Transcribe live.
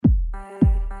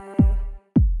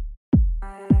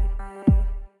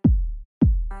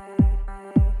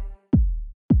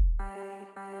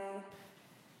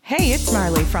Hey, it's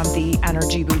Marley from the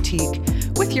Energy Boutique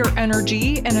with your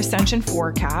energy and Ascension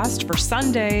forecast for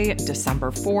Sunday, December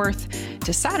 4th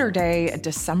to Saturday,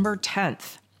 December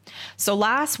 10th. So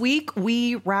last week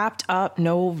we wrapped up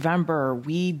November.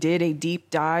 We did a deep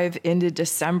dive into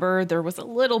December. There was a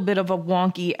little bit of a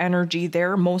wonky energy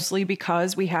there, mostly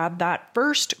because we had that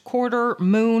first quarter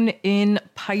moon in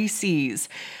Pisces.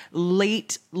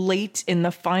 Late in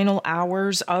the final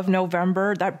hours of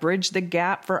November, that bridged the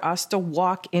gap for us to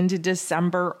walk into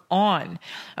December on.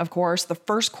 Of course, the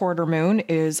first quarter moon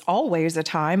is always a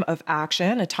time of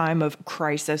action, a time of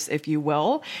crisis, if you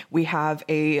will. We have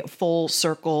a full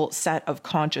circle set of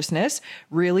consciousness,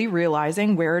 really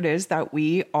realizing where it is that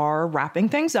we are wrapping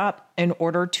things up in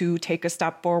order to take a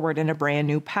step forward in a brand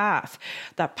new path.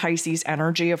 That Pisces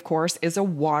energy, of course, is a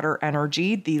water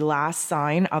energy, the last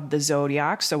sign of the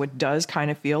zodiac. So it does kind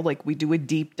of feel like we do a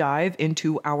deep dive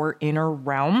into our inner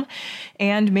realm.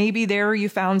 And maybe there you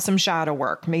found some shadow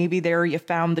work. Maybe there you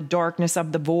found the darkness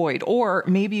of the void, or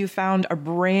maybe you found a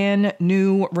brand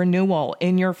new renewal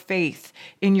in your faith,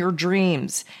 in your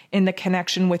dreams, in the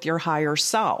connection with your higher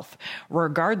self.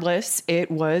 Regardless, it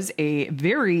was a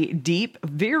very deep,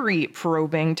 very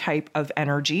probing type of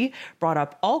energy, brought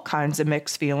up all kinds of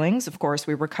mixed feelings. Of course,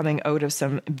 we were coming out of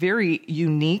some very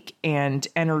unique and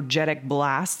energetic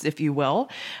blasts, if you will,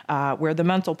 where the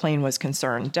mental plane was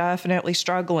concerned. Definitely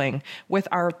struggling with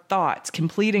our thoughts,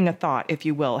 completing a thought, if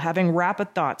you will, having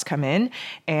rapid thoughts come in,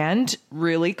 and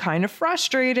really kind of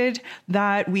frustrated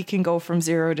that we can go from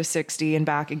 0 to 60 and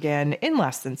back again in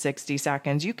less than 60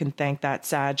 seconds. You can thank that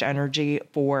Sag energy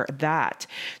for that.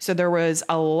 So there was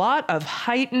a lot of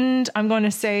heightened, I'm going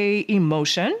to say,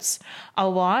 emotions, a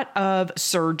lot of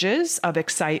surges of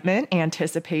excitement,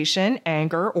 anticipation,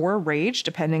 anger, or rage,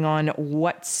 depending on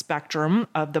what spectrum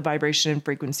of the vibration and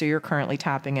frequency you're currently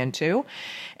tapping into.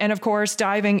 And of course,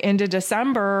 diving into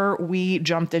December, we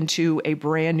jumped into a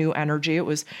brand new energy. It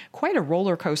was quite a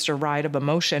roller coaster ride of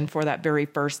emotion for that very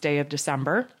first day of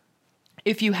December.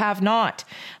 If you have not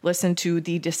listened to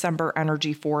the December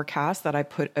energy forecast that I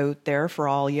put out there for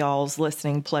all y'all's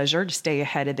listening pleasure to stay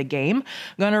ahead of the game,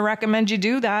 I'm going to recommend you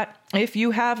do that. If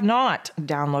you have not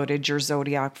downloaded your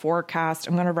zodiac forecast,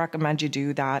 I'm going to recommend you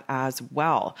do that as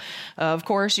well. Of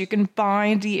course, you can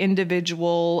find the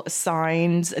individual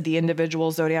signs, the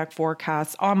individual zodiac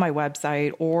forecasts on my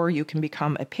website, or you can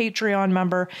become a Patreon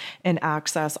member and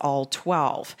access all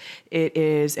 12. It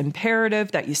is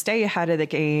imperative that you stay ahead of the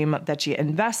game, that you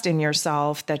invest in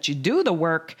yourself, that you do the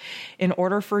work in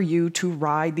order for you to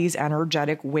ride these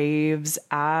energetic waves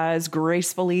as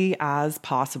gracefully as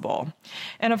possible.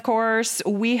 And of course,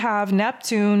 we have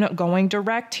Neptune going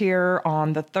direct here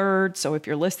on the 3rd. So if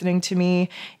you're listening to me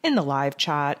in the live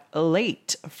chat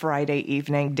late Friday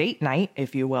evening, date night,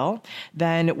 if you will,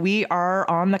 then we are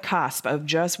on the cusp of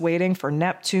just waiting for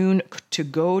Neptune to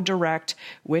go direct,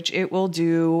 which it will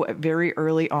do very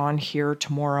early on here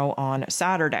tomorrow on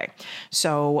Saturday.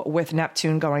 So with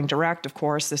Neptune going direct, of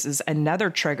course, this is another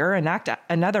trigger,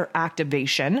 another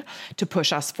activation to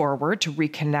push us forward, to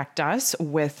reconnect us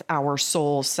with our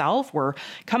soul self. We're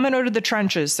coming out of the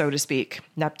trenches, so to speak.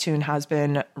 Neptune has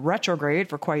been retrograde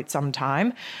for quite some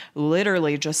time,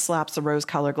 literally just slaps the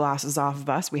rose-colored glasses off of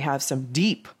us. We have some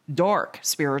deep, dark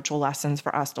spiritual lessons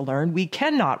for us to learn. We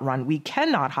cannot run, we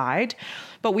cannot hide,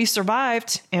 but we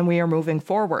survived and we are moving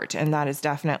forward. And that is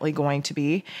definitely going to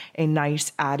be a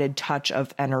nice added touch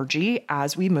of energy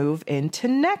as we move into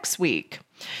next week.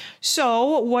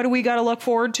 So what do we got to look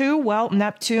forward to? Well,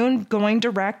 Neptune going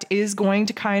direct is going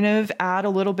to kind of add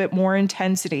a little bit more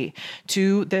intensity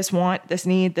to this want, this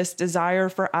need, this desire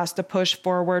for us to push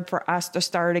forward, for us to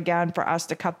start again, for us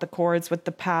to cut the cords with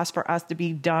the past, for us to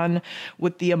be done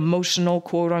with the emotional,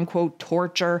 quote unquote,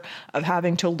 torture of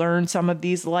having to learn some of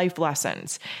these life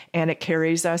lessons. And it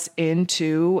carries us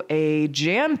into a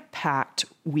jam-packed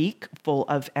week full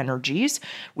of energies.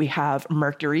 We have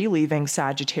Mercury leaving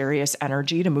Sagittarius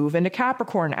energy to move into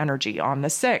Capricorn energy on the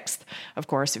 6th. Of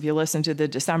course, if you listen to the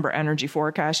December energy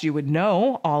forecast, you would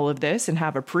know all of this and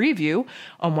have a preview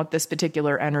on what this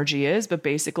particular energy is. But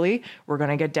basically, we're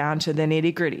going to get down to the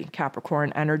nitty-gritty.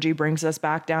 Capricorn energy brings us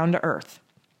back down to earth.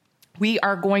 We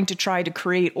are going to try to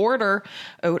create order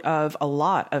out of a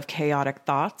lot of chaotic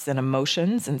thoughts and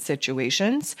emotions and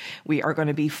situations. We are going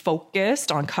to be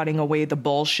focused on cutting away the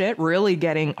bullshit, really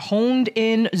getting honed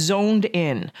in, zoned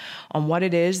in on what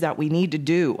it is that we need to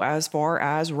do as far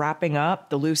as wrapping up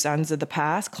the loose ends of the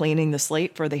past, cleaning the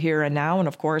slate for the here and now, and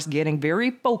of course, getting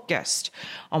very focused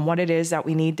on what it is that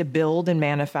we need to build and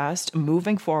manifest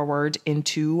moving forward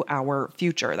into our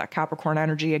future. That Capricorn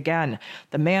energy, again,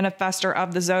 the manifester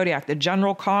of the zodiac, zodiac, the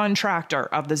general contractor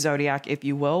of the zodiac, if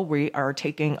you will. We are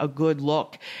taking a good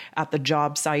look at the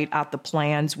job site, at the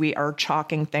plans. We are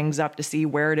chalking things up to see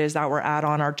where it is that we're at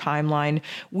on our timeline.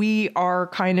 We are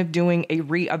kind of doing a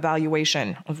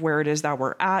reevaluation of where it is that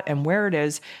we're at and where it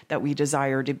is that we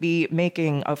desire to be,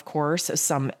 making, of course,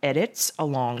 some edits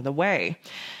along the way.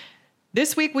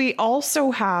 This week, we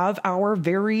also have our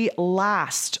very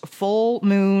last full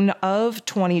moon of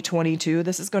 2022.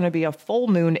 This is going to be a full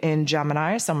moon in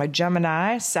Gemini. So my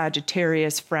Gemini,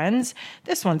 Sagittarius friends,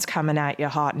 this one's coming at you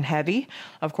hot and heavy.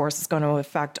 Of course, it's going to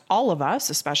affect all of us,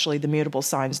 especially the mutable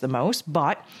signs the most,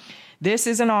 but this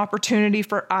is an opportunity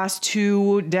for us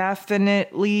to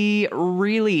definitely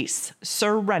release,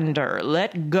 surrender,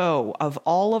 let go of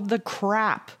all of the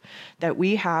crap that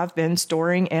we have been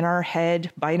storing in our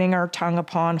head, biting our tongue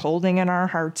upon, holding in our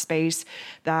heart space,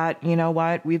 that, you know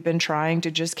what, we've been trying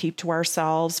to just keep to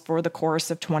ourselves for the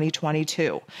course of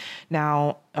 2022.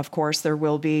 Now, of course, there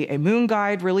will be a moon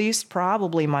guide released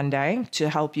probably Monday to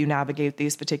help you navigate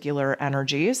these particular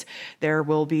energies. There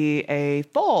will be a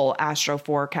full astro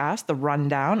forecast, the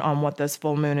rundown on what this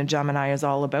full moon in Gemini is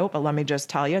all about. But let me just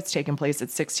tell you, it's taking place at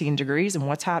 16 degrees. And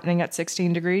what's happening at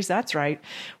 16 degrees? That's right.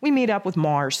 We meet up with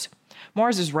Mars.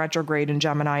 Mars is retrograde in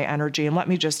Gemini energy, and let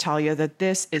me just tell you that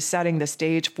this is setting the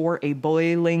stage for a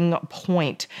boiling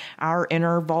point. Our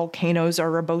inner volcanoes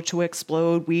are about to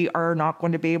explode. We are not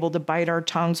going to be able to bite our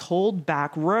tongues, hold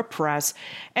back, repress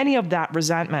any of that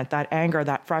resentment, that anger,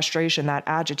 that frustration, that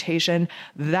agitation,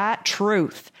 that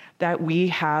truth that we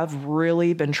have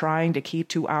really been trying to keep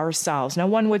to ourselves. Now,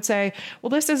 one would say, well,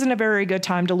 this isn't a very good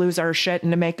time to lose our shit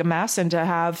and to make a mess and to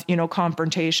have,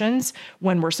 confrontations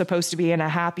when we're supposed to be in a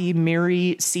happy,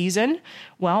 merry season.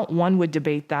 Well, one would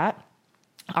debate that.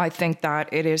 I think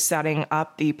that it is setting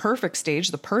up the perfect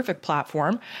stage, the perfect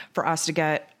platform for us to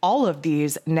get all of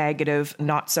these negative,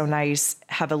 not so nice,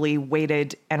 heavily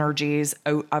weighted energies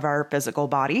out of our physical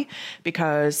body,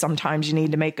 because sometimes you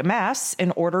need to make a mess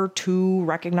in order to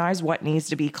recognize what needs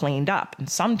to be cleaned up. And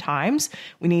sometimes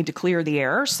we need to clear the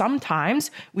air.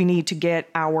 Sometimes we need to get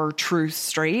our truth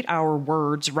straight, our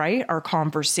words right, our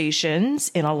conversations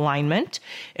in alignment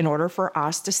in order for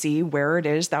us to see where it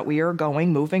is that we are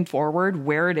going moving forward,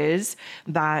 where it is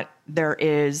that there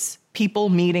is people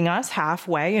meeting us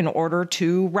halfway in order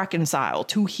to reconcile,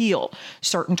 to heal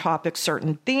certain topics,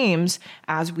 certain themes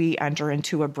as we enter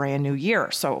into a brand new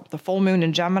year. So the full moon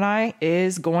in Gemini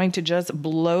is going to just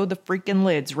blow the freaking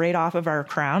lids right off of our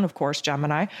crown. Of course,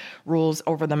 Gemini rules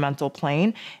over the mental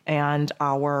plane, and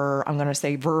our, I'm going to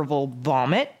say, verbal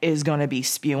vomit is going to be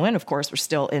spewing. Of course, we're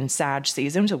still in Sag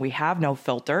season, so we have no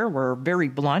filter. We're very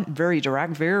blunt, very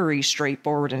direct, very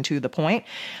straightforward and to the point.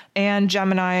 And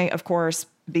Gemini, of course,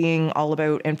 being all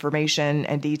about information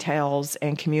and details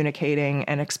and communicating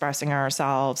and expressing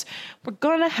ourselves, we're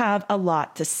going to have a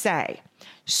lot to say.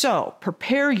 So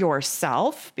prepare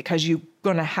yourself, because you're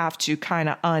going to have to kind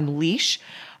of unleash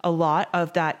a lot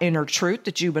of that inner truth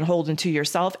that you've been holding to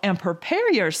yourself, and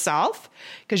prepare yourself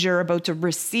because you're about to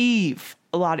receive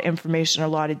a lot of information, a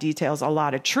lot of details, a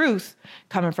lot of truth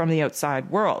coming from the outside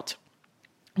world.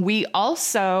 We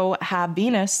also have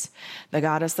Venus, the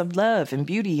goddess of love and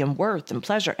beauty and worth and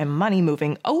pleasure and money,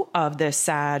 moving out of this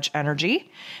Sag energy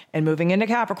and moving into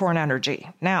Capricorn energy.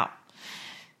 Now,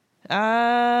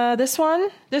 this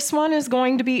one is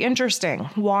going to be interesting.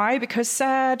 Why? Because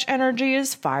Sag energy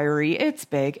is fiery, it's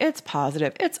big, it's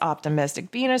positive, it's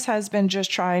optimistic. Venus has been just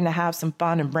trying to have some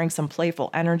fun and bring some playful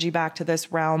energy back to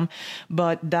this realm,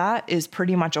 but that is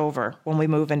pretty much over when we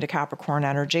move into Capricorn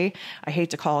energy. I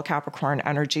hate to call Capricorn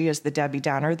energy as the Debbie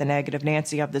Downer, the negative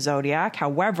Nancy of the zodiac.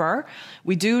 However,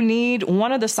 we do need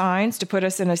one of the signs to put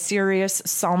us in a serious,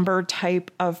 somber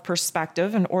type of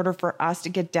perspective in order for us to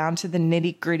get down to the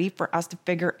nitty-gritty, for us to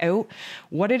figure out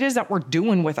what it is that we're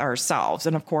doing with ourselves.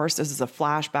 And of course, this is a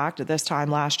flashback to this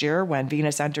time last year when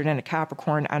Venus entered into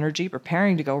Capricorn energy,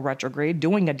 preparing to go retrograde,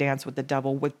 doing a dance with the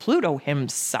devil with Pluto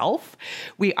himself.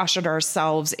 We ushered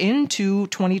ourselves into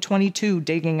 2022,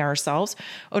 digging ourselves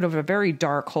out of a very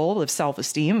dark hole of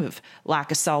self-esteem, of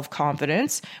lack of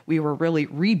self-confidence. We were really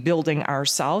rebuilding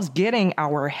ourselves, getting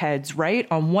our heads right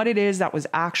on what it is that was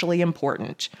actually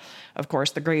important. Of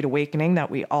course, the Great Awakening that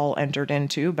we all entered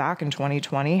into back in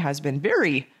 2020 has been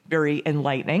very, very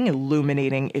enlightening,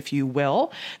 illuminating, if you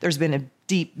will. There's been a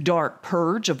deep, dark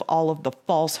purge of all of the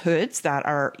falsehoods that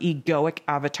our egoic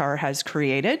avatar has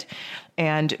created.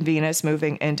 And Venus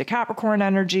moving into Capricorn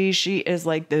energy, she is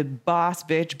like the boss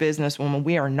bitch businesswoman.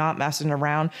 We are not messing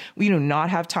around. We do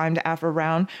not have time to F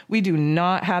around. We do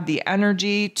not have the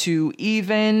energy to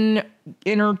even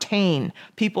entertain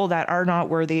people that are not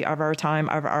worthy of our time,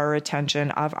 of our attention,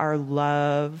 of our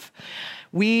love.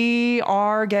 We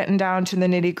are getting down to the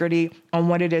nitty gritty on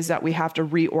what it is that we have to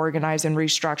reorganize and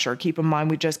restructure. Keep in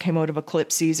mind, we just came out of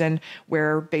eclipse season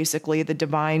where basically the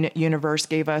divine universe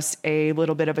gave us a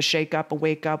little bit of a shake up, a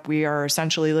wake up. We are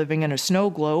essentially living in a snow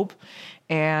globe.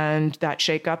 And that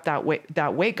shake up, that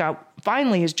wake up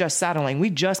finally is just settling. We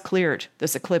just cleared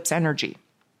this eclipse energy.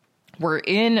 We're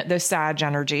in the Sag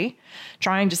energy,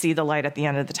 trying to see the light at the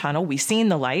end of the tunnel. We seen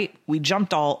the light. We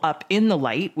jumped all up in the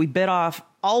light. We bit off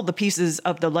all the pieces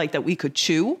of the light that we could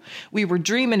chew. We were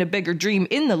dreaming a bigger dream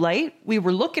in the light. We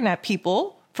were looking at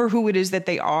people for who it is that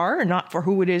they are, and not for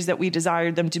who it is that we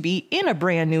desired them to be in a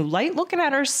brand new light, looking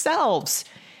at ourselves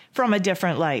from a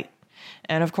different light.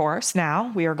 And of course,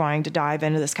 now we are going to dive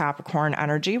into this Capricorn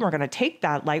energy. We're going to take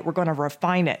that light. We're going to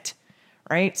refine it.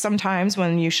 Right? Sometimes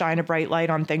when you shine a bright light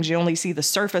on things, you only see the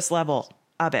surface level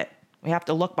of it. We have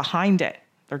to look behind it.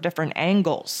 There are different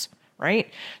angles,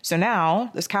 right? So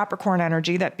now this Capricorn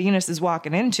energy that Venus is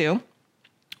walking into,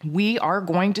 we are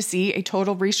going to see a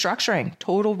total restructuring,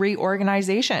 total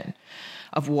reorganization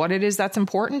of what it is that's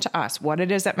important to us, what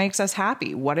it is that makes us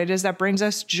happy, what it is that brings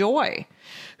us joy,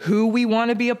 who we want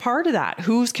to be a part of that,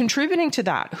 who's contributing to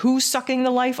that, who's sucking the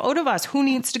life out of us, who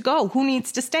needs to go, who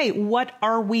needs to stay, what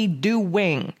are we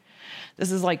doing?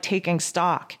 This is like taking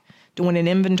stock, doing an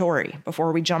inventory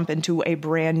before we jump into a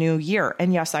brand new year.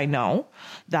 And yes, I know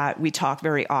that we talk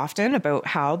very often about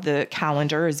how the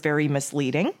calendar is very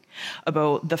misleading,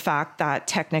 about the fact that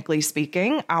technically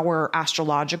speaking, our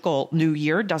astrological new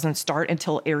year doesn't start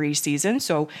until Aries season.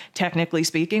 So technically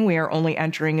speaking, we are only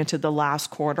entering into the last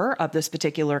quarter of this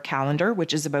particular calendar,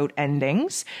 which is about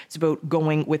endings. It's about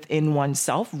going within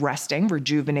oneself, resting,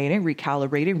 rejuvenating,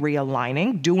 recalibrating,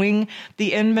 realigning, doing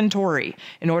the inventory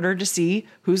in order to see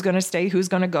who's going to stay, who's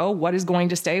going to go, what is going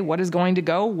to stay, what is going to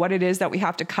go, what it is that we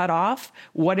have to cut off,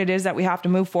 what it is that we have to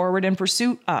move forward in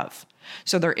pursuit of.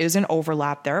 So there is an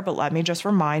overlap there, but let me just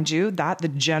remind you that the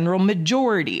general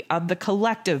majority of the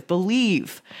collective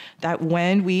believe that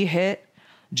when we hit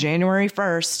January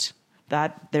 1st,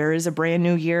 that there is a brand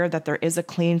new year, that there is a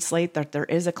clean slate, that there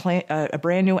is a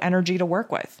brand new energy to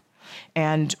work with.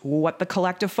 And what the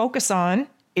collective focus on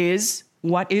is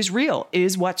what is real,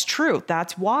 is what's true.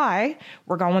 That's why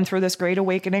we're going through this great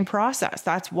awakening process.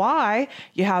 That's why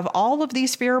you have all of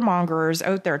these fear mongers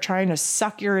out there trying to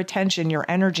suck your attention, your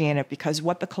energy in it, because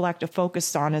what the collective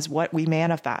focused on is what we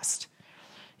manifest.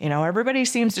 You know, everybody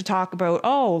seems to talk about,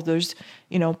 oh, there's,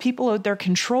 people out there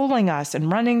controlling us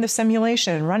and running the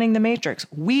simulation and running the matrix.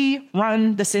 We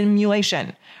run the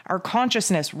simulation. Our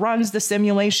consciousness runs the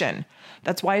simulation.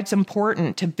 That's why it's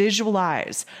important to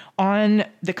visualize on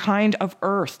the kind of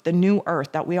earth, the new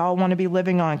earth that we all want to be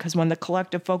living on. Because when the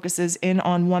collective focuses in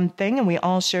on one thing and we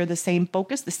all share the same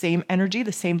focus, the same energy,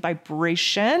 the same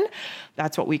vibration,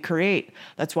 that's what we create.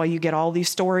 That's why you get all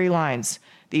these storylines,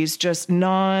 these just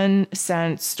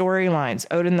nonsense storylines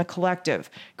out in the collective,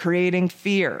 creating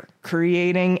fear,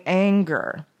 creating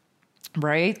anger.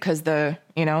 Right? Because the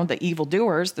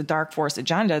evildoers, the dark force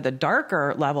agenda, the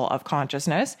darker level of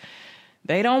consciousness,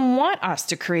 they don't want us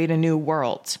to create a new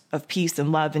world of peace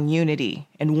and love and unity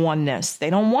and oneness.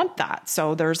 They don't want that.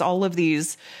 So there's all of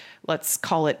these, let's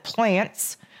call it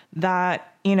plants that,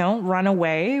 run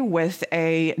away with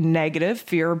a negative,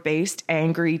 fear-based,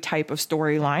 angry type of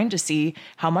storyline to see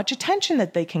how much attention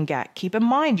that they can get. Keep in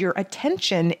mind, your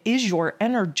attention is your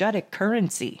energetic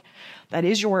currency. That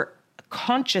is your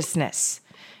consciousness.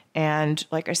 And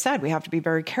like I said, we have to be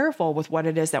very careful with what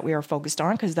it is that we are focused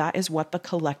on, because that is what the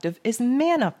collective is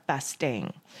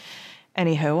manifesting.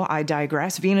 Anywho, I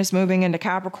digress. Venus moving into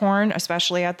Capricorn,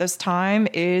 especially at this time,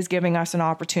 is giving us an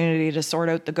opportunity to sort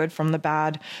out the good from the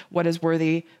bad, what is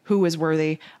worthy, who is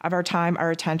worthy of our time, our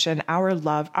attention, our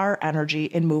love, our energy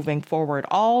in moving forward,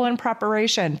 all in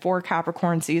preparation for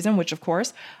Capricorn season, which of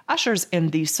course ushers in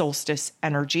the solstice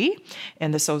energy.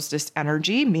 And the solstice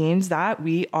energy means that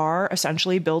we are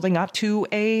essentially building up to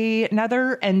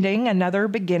another ending, another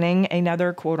beginning,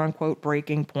 another quote unquote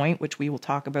breaking point, which we will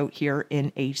talk about here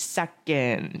in a second.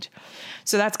 2nd.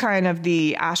 So that's kind of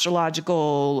the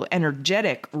astrological,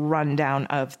 energetic rundown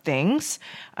of things.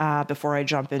 Before I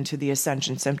jump into the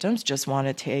Ascension symptoms, just want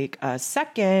to take a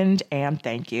second and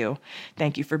thank you.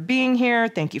 Thank you for being here.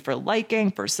 Thank you for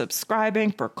liking, for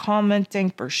subscribing, for commenting,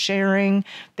 for sharing.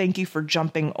 Thank you for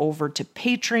jumping over to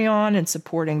Patreon and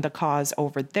supporting the cause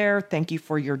over there. Thank you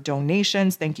for your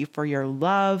donations. Thank you for your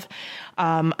love.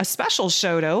 A special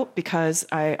shout out, because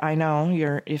I know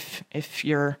if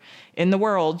you're in the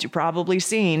world, you've probably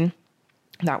seen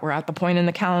that we're at the point in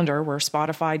the calendar where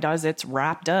Spotify does its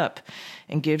wrapped up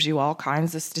and gives you all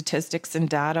kinds of statistics and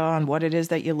data on what it is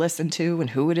that you listen to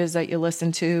and who it is that you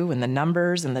listen to and the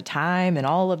numbers and the time and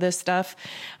all of this stuff.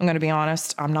 I'm going to be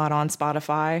honest, I'm not on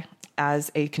Spotify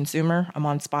as a consumer. I'm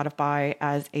on Spotify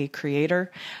as a creator.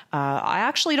 I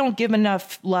actually don't give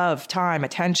enough love, time,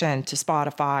 attention to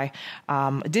Spotify.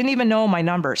 Didn't even know my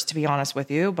numbers, to be honest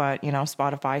with you, but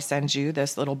Spotify sends you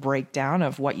this little breakdown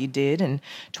of what you did in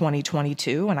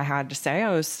 2022. And I had to say,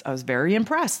 I was very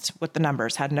impressed with the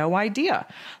numbers. Had no idea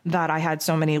that I had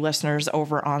so many listeners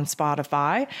over on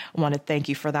Spotify. I want to thank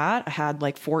you for that. I had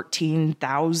like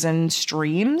 14,000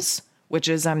 streams, which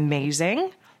is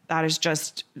amazing. That is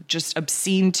just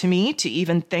obscene to me to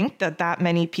even think that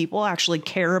many people actually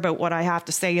care about what I have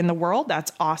to say in the world.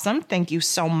 That's awesome. Thank you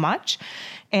so much.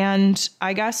 And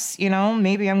I guess,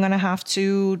 maybe I'm going to have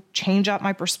to change up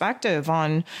my perspective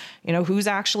on, who's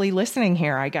actually listening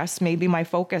here. I guess maybe my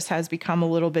focus has become a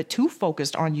little bit too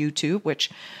focused on YouTube,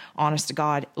 which, honest to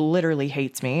God, literally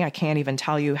hates me. I can't even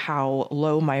tell you how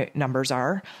low my numbers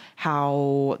are,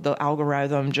 how the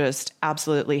algorithm just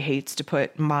absolutely hates to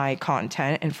put my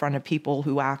content in front of people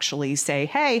who actually say,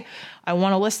 hey, I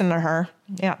want to listen to her.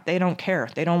 Yeah, they don't care.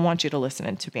 They don't want you to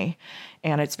listen to me.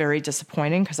 And it's very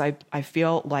disappointing because I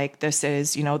feel like this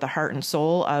is, the heart and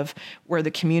soul of where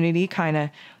the community kind of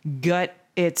got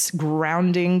its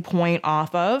grounding point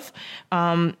off of.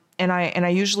 And I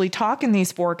usually talk in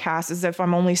these forecasts as if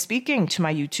I'm only speaking to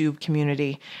my YouTube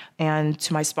community and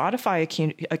to my Spotify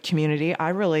community. I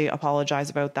really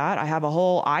apologize about that. I have a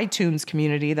whole iTunes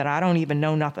community that I don't even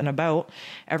know nothing about.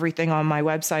 Everything on my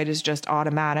website is just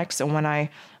automatic. So when I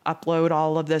upload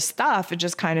all of this stuff, it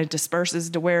just kind of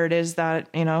disperses to where it is that,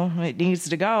 it needs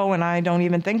to go. And I don't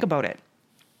even think about it.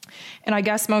 And I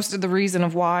guess most of the reason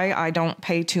of why I don't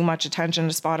pay too much attention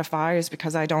to Spotify is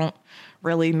because I don't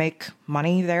really make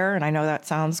money there. And I know that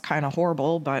sounds kind of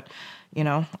horrible, but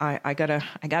I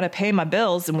gotta pay my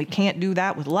bills, and we can't do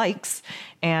that with likes.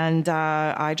 And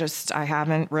I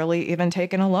haven't really even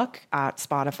taken a look at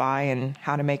Spotify and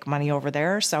how to make money over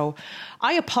there. So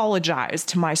I apologize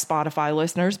to my Spotify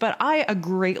listeners, but I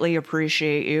greatly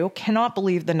appreciate you. Cannot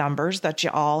believe the numbers that you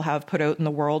all have put out in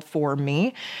the world for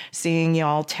me. Seeing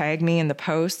y'all tag me in the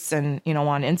posts and,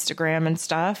 on Instagram and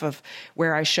stuff of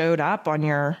where I showed up on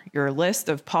your list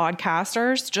of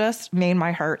podcasters just made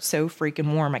my heart so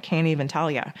freaking warm. I can't even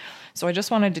tell you. So I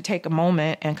just wanted to take a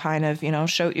moment and kind of,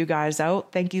 shout you guys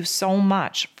out. Thank you so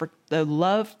much for the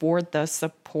love, for the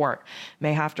support.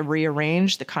 May have to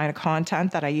rearrange the kind of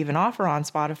content that I even offer on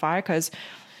Spotify because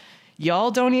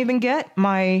y'all don't even get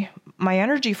my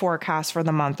energy forecast for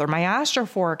the month or my astro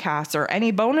forecast or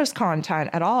any bonus content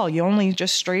at all. You only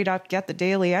just straight up get the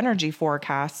daily energy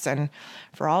forecasts. And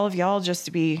for all of y'all just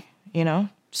to be,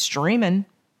 streaming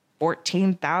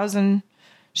 14,000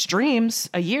 streams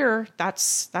a year,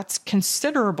 that's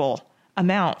considerable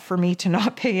amount for me to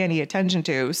not pay any attention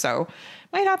to. So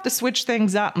might have to switch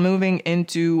things up moving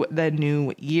into the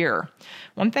new year.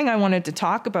 One thing I wanted to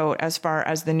talk about as far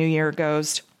as the new year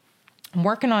goes, I'm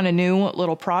working on a new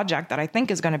little project that I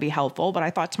think is going to be helpful, but I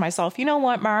thought to myself, you know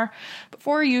what, Mar,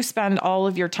 before you spend all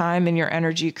of your time and your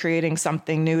energy creating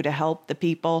something new to help the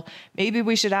people, maybe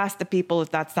we should ask the people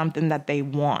if that's something that they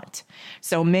want.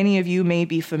 So many of you may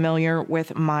be familiar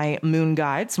with my moon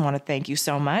guides. I want to thank you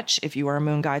so much. If you are a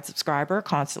moon guide subscriber,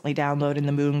 constantly downloading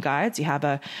the moon guides, you have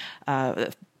a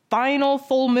final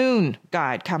full moon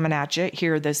guide coming at you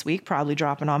here this week, probably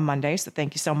dropping on Monday. So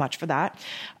thank you so much for that.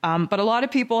 But a lot of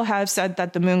people have said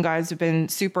that the moon guides have been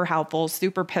super helpful,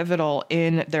 super pivotal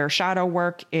in their shadow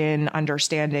work, in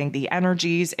understanding the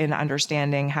energies, in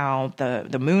understanding how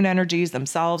the moon energies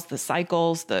themselves, the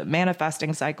cycles, the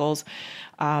manifesting cycles,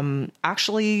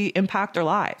 actually impact their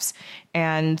lives.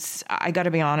 And I got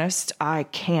to be honest, I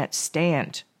can't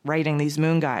stand writing these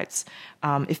moon guides.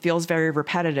 It feels very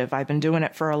repetitive. I've been doing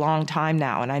it for a long time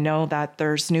now, and I know that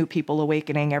there's new people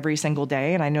awakening every single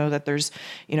day, and I know that there's,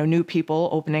 new people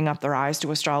opening up their eyes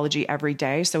to astrology every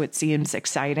day. So it seems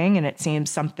exciting, and it seems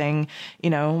something,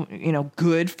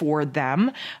 good for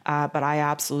them. But I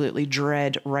absolutely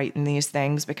dread writing these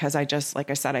things because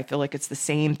like I said, I feel like it's the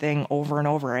same thing over and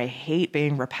over. I hate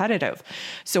being repetitive.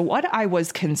 So what I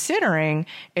was considering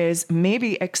is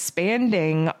maybe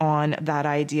expanding on that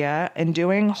idea and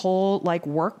doing whole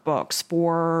workbooks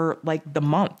for the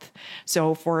month.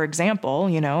 So for example,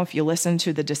 if you listen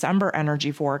to the December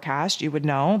energy forecast, you would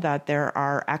know that there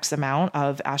are X amount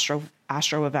of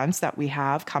astro events that we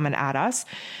have coming at us.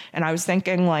 And I was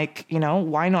thinking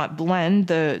why not blend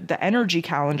the energy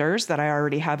calendars that I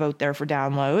already have out there for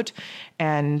download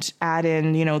and add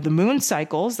in, the moon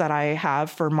cycles that I have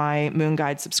for my Moon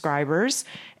Guide subscribers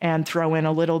and throw in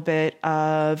a little bit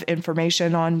of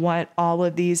information on what all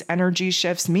of these energy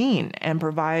shifts mean and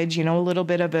provide, a little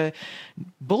bit of a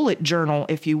bullet journal,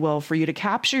 if you will, for you to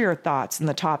capture your thoughts and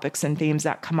the topics and themes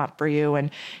that come up for you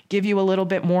and give you a little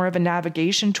bit more of a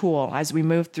navigation tool as we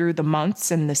move through the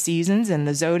months and the seasons and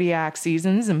the zodiac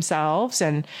seasons themselves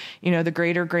and, the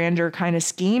greater, grander kind of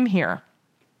scheme here.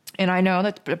 And I know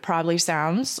that it probably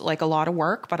sounds like a lot of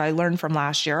work, but I learned from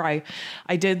last year.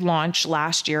 I did launch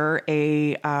last year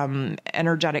a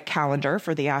energetic calendar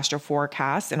for the astro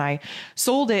forecast, and I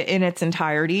sold it in its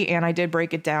entirety, and I did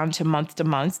break it down to month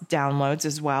downloads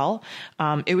as well.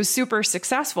 It was super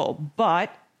successful,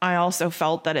 but I also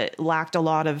felt that it lacked a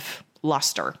lot of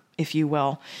luster, if you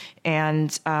will,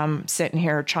 and sitting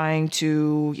here trying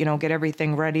to, get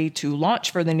everything ready to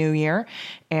launch for the new year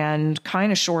and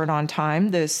kind of short on time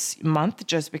this month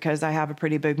just because I have a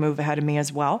pretty big move ahead of me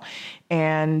as well,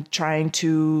 and trying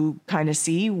to kind of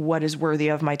see what is worthy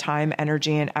of my time,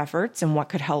 energy, and efforts and what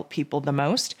could help people the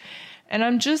most. And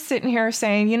I'm just sitting here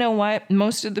saying, you know what?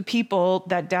 Most of the people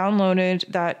that downloaded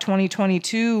that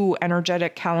 2022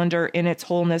 energetic calendar in its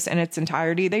wholeness and its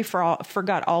entirety, they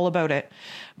forgot all about it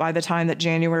by the time that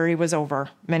January was over.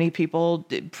 Many people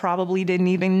probably didn't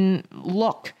even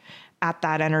look at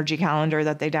that energy calendar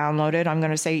that they downloaded. I'm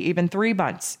going to say even 3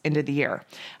 months into the year.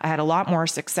 I had a lot more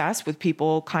success with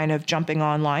people kind of jumping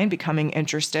online, becoming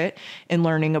interested in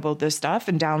learning about this stuff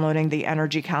and downloading the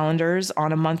energy calendars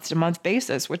on a month-to-month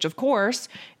basis, which of course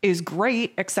is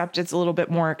great, except it's a little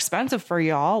bit more expensive for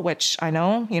y'all, which I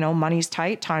know, money's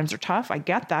tight, times are tough. I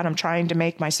get that. I'm trying to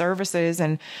make my services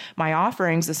and my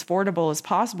offerings as affordable as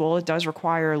possible. It does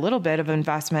require a little bit of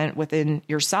investment within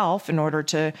yourself in order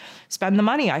to spend the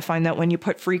money. I find that when you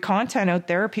put free content out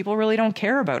there, people really don't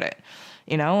care about it.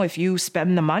 If you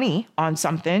spend the money on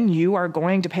something, you are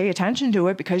going to pay attention to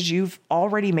it because you've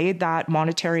already made that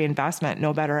monetary investment,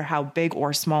 no matter how big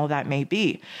or small that may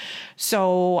be.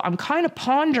 So I'm kind of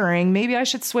pondering, maybe I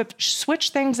should switch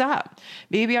things up.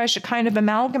 Maybe I should kind of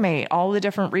amalgamate all the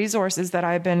different resources that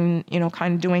I've been,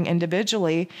 kind of doing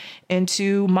individually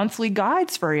into monthly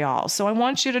guides for y'all. So I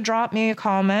want you to drop me a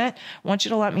comment. I want you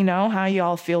to let me know how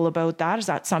y'all feel about that. Is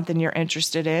that something you're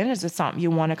interested in? Is it something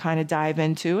you want to kind of dive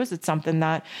into? Is it something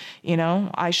that,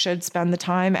 I should spend the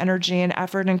time, energy, and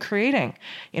effort in creating?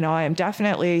 I am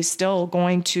definitely still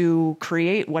going to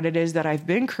create what it is that I've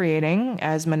been creating,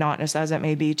 as monotonous as it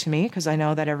may be to me, because I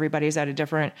know that everybody's at a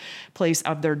different place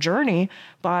of their journey.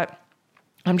 But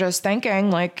I'm just thinking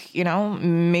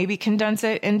maybe condense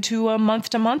it into a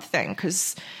month-to-month thing,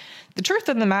 because the truth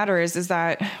of the matter is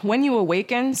that when you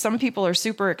awaken, some people are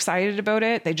super excited about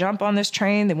it. They jump on this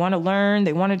train. They want to learn.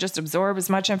 They want to just absorb as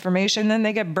much information. Then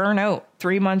they get burnt out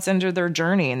 3 months into their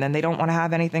journey, and then they don't want to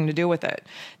have anything to do with it.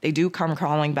 They do come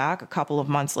crawling back a couple of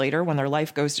months later when their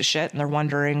life goes to shit and they're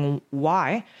wondering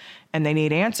why, and they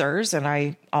need answers. And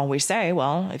I always say,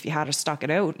 well, if you had to stuck it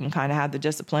out and kind of had the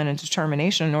discipline and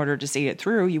determination in order to see it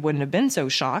through, you wouldn't have been so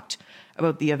shocked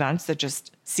about the events that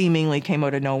just seemingly came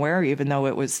out of nowhere, even though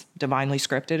it was divinely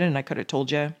scripted. And I could have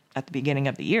told you at the beginning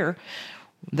of the year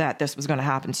that this was going to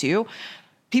happen to you.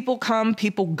 People come,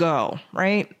 people go,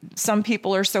 right? Some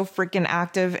people are so freaking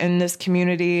active in this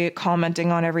community,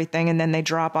 commenting on everything, and then they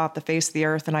drop off the face of the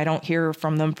earth, and I don't hear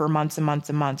from them for months and months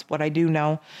and months. What I do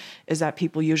know is that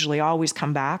people usually always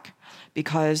come back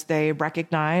because they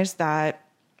recognize that,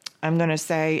 I'm going to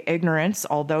say, ignorance,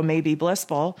 although maybe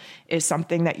blissful, is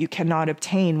something that you cannot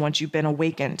obtain once you've been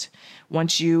awakened.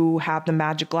 Once you have the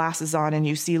magic glasses on and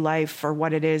you see life for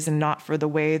what it is and not for the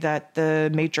way that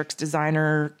the Matrix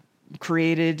designer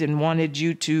created and wanted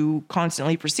you to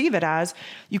constantly perceive it as,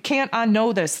 you can't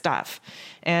unknow this stuff.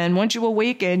 And once you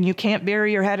awaken, you can't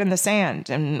bury your head in the sand.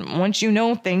 And once you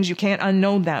know things, you can't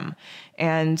unknow them.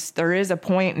 And there is a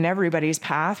point in everybody's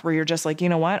path where you're just like, you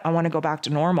know what? I want to go back to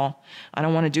normal. I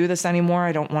don't want to do this anymore.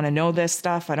 I don't want to know this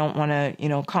stuff. I don't want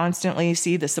to, constantly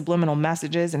see the subliminal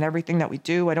messages and everything that we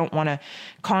do. I don't want to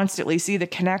constantly see the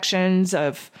connections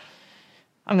of,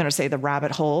 I'm going to say, the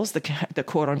rabbit holes, the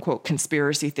quote unquote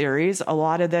conspiracy theories. A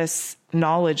lot of this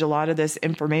knowledge, a lot of this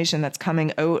information that's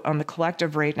coming out on the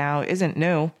collective right now isn't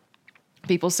new.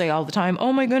 People say all the time,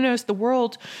 oh my goodness, the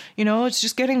world, it's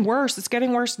just getting worse. It's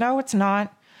getting worse. No, it's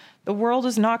not. The world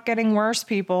is not getting worse,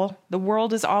 people. The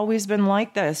world has always been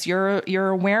like this. Your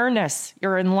awareness,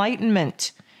 your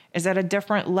enlightenment is at a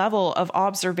different level of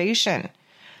observation.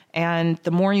 And the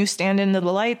more you stand into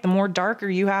the light, the more darker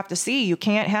you have to see. You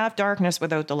can't have darkness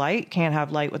without the light. You can't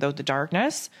have light without the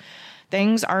darkness.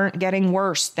 Things aren't getting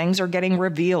worse. Things are getting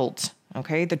revealed.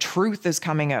 Okay. The truth is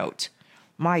coming out.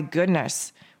 My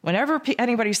goodness. Whenever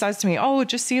anybody says to me, oh, it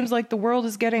just seems like the world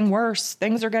is getting worse.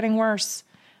 Things are getting worse.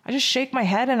 I just shake my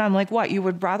head and I'm like, what? You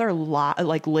would rather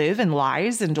live in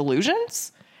lies and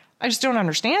delusions? I just don't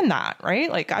understand that,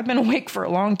 right? Like, I've been awake for a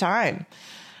long time.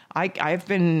 I've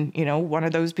been, one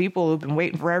of those people who've been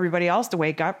waiting for everybody else to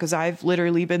wake up, because I've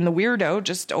literally been the weirdo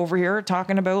just over here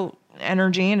talking about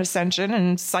energy and ascension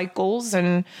and cycles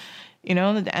and, the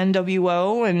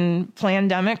NWO and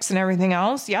pandemics and everything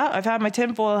else. Yeah, I've had my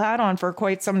tinfoil hat on for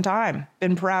quite some time.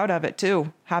 Been proud of it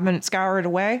too. Haven't scoured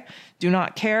away. Do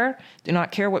not care. Do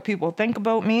not care what people think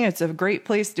about me. It's a great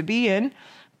place to be in.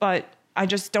 But I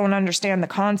just don't understand the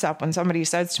concept when somebody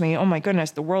says to me, oh my goodness,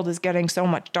 the world is getting so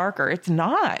much darker. It's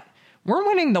not. We're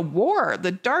winning the war.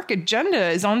 The dark agenda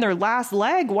is on their last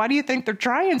leg. Why do you think they're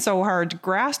trying so hard to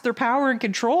grasp their power and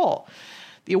control?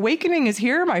 The awakening is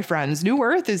here, my friends. New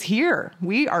Earth is here.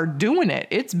 We are doing it.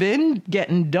 It's been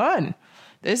getting done.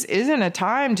 This isn't a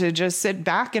time to just sit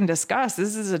back and discuss.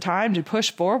 This is a time to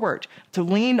push forward, to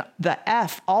lean the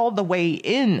F all the way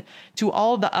in to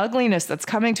all the ugliness that's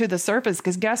coming to the surface.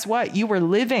 Because guess what? You were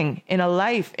living in a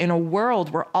life, in a world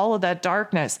where all of that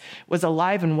darkness was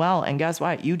alive and well. And guess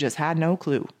what? You just had no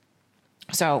clue.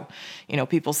 So,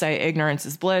 people say ignorance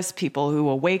is bliss. People who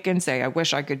awaken say, I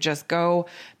wish I could just go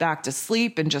back to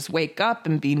sleep and just wake up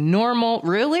and be normal.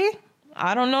 Really?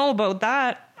 I don't know about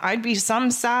that. I'd be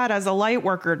some sad as a light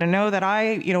worker to know that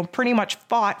I, pretty much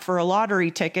fought for a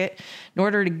lottery ticket in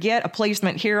order to get a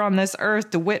placement here on this earth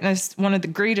to witness one of the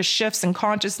greatest shifts in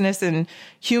consciousness in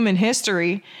human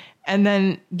history, and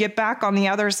then get back on the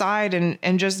other side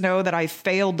and just know that I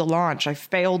failed to launch. I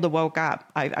failed to woke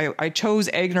up. I chose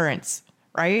ignorance.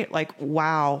 Right? Like,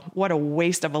 wow, what a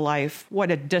waste of a life.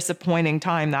 What a disappointing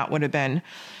time that would have been.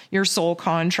 Your soul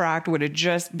contract would have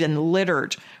just been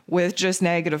littered with just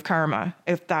negative karma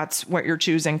if that's what you're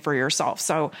choosing for yourself.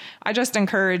 So I just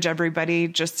encourage everybody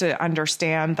just to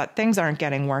understand that things aren't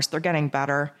getting worse. They're getting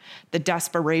better. The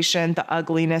desperation, the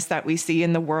ugliness that we see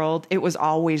in the world, it was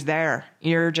always there.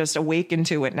 You're just awakened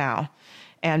to it now.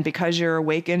 And because you're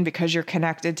awakened, because you're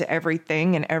connected to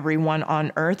everything and everyone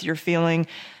on earth, you're feeling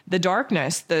the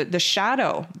darkness, the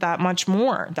shadow that much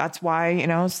more. That's why,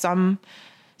 some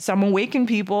awakened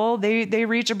people, they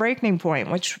reach a breaking point,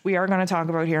 which we are going to talk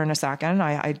about here in a second.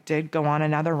 I did go on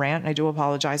another rant, and I do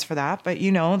apologize for that. But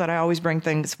that I always bring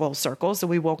things full circle, so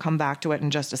we will come back to it in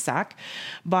just a sec.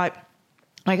 But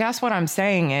I guess what I'm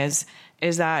saying is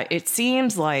that it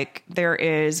seems like there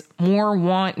is more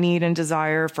want, need, and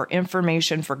desire for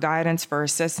information, for guidance, for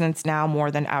assistance now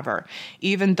more than ever.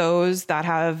 Even those that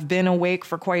have been awake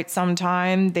for quite some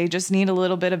time, they just need a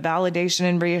little bit of validation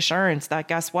and reassurance that,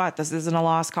 guess what, this isn't a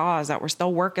lost cause, that we're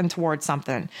still working towards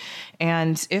something.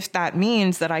 And if that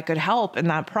means that I could help in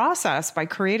that process by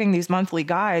creating these monthly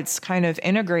guides, kind of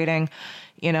integrating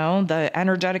the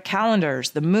energetic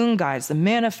calendars, the moon guides, the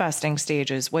manifesting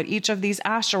stages, what each of these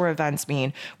astro events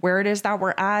mean, where it is that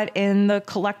we're at in the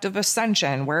collective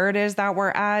ascension, where it is that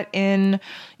we're at in,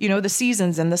 the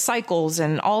seasons and the cycles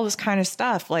and all this kind of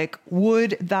stuff. Like,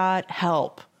 would that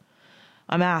help?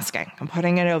 I'm asking, I'm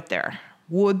putting it out there.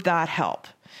 Would that help?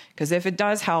 Because if it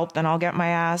does help, then I'll get my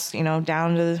ass, down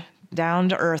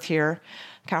to earth here.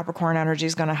 Capricorn energy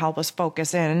is going to help us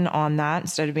focus in on that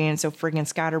instead of being so friggin'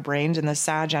 scatterbrained, and the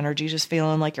Sag energy just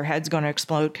feeling like your head's going to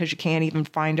explode because you can't even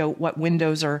find out what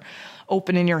windows are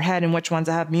open in your head and which ones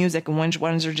have music and which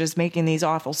ones are just making these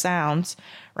awful sounds,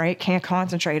 right? Can't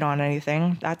concentrate on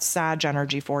anything. That's Sag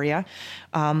energy for you.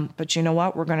 But you know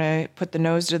what? We're going to put the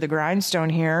nose to the grindstone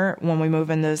here when we move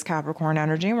into this Capricorn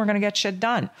energy, and we're going to get shit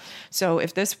done. So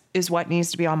if this is what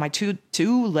needs to be on my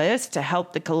to-do list to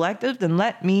help the collective, then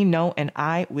let me know and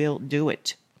I I will do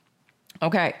it.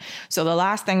 Okay, so the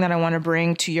last thing that I want to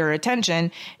bring to your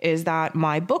attention is that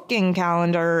my booking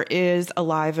calendar is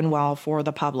alive and well for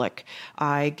the public.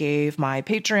 I gave my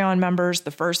Patreon members the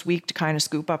first week to kind of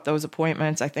scoop up those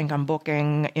appointments. I think I'm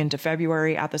booking into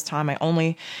February. At this time, I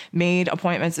only made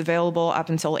appointments available up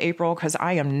until April because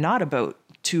I am not about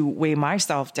to weigh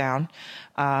myself down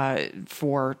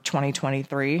for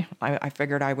 2023. I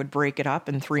figured I would break it up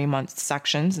in 3-month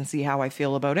sections and see how I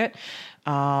feel about it.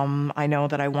 I know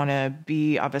that I want to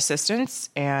be of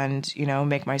assistance and,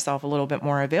 make myself a little bit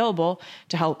more available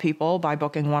to help people by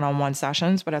booking one-on-one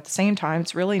sessions. But at the same time,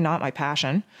 it's really not my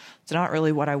passion. It's not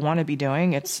really what I want to be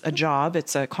doing. It's a job.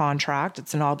 It's a contract.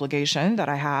 It's an obligation that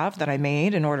I have, that I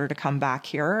made in order to come back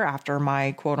here after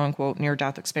my quote unquote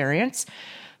near-death experience.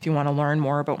 If you want to learn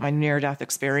more about my near-death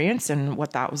experience and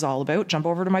what that was all about, jump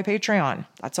over to my Patreon.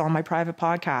 That's on my private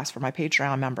podcast for my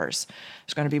Patreon members.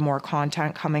 There's going to be more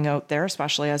content coming out there,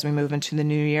 especially as we move into the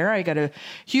new year. I got a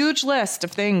huge list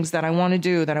of things that I want to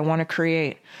do, that I want to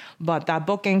create. But that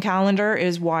booking calendar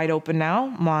is wide open now.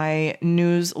 My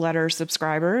newsletter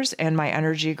subscribers and my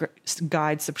energy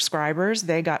guide subscribers,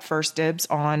 they got first dibs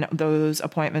on those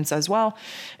appointments as well.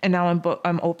 And now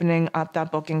I'm opening up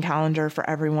that booking calendar for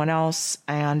everyone else.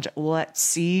 And let's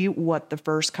see what the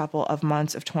first couple of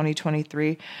months of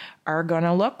 2023 are going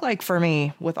to look like for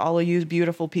me, with all of you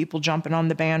beautiful people jumping on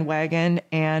the bandwagon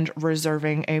and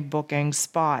reserving a booking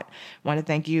spot. I want to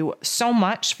thank you so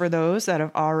much for those that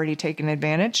have already taken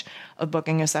advantage of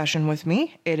booking a session with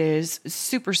me. It is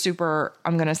super, super,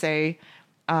 I'm going to say,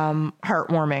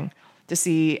 heartwarming to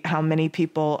see how many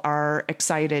people are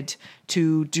excited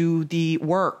to do the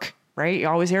work, right? You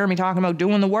always hear me talking about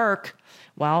doing the work.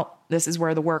 Well, this is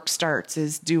where the work starts,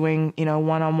 is doing,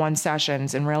 one-on-one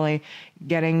sessions and really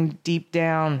getting deep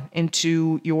down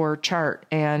into your chart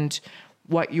and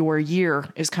what your year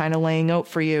is kind of laying out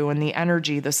for you, and the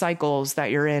energy, the cycles that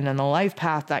you're in, and the life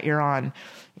path that you're on.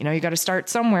 You got to start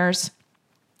somewheres,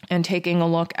 and taking a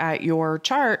look at your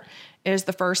chart is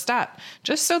the first step.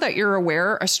 Just so that you're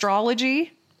aware,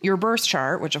 astrology, your birth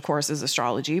chart, which of course is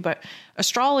astrology, but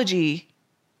astrology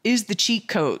is the cheat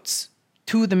codes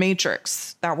to the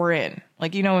matrix that we're in.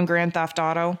 Like, in Grand Theft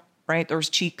Auto, right? There's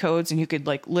cheat codes, and you could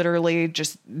literally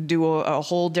just do a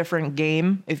whole different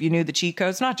game if you knew the cheat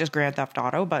codes, not just Grand Theft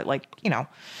Auto, but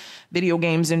video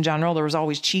games in general. There was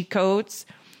always cheat codes.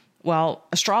 Well,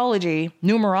 astrology,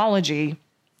 numerology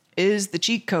is the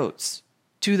cheat codes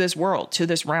to this world, to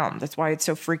this realm. That's why it's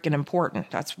so freaking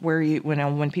important. That's where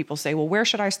when people say, well, where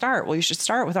should I start? Well, you should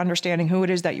start with understanding who it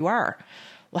is that you are.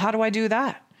 Well, how do I do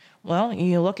that? Well,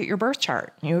 you look at your birth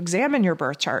chart, you examine your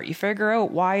birth chart, you figure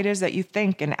out why it is that you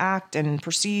think and act and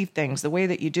perceive things the way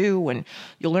that you do, and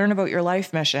you learn about your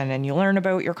life mission, and you learn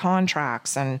about your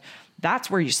contracts, and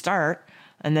that's where you start.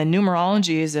 And then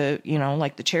numerology is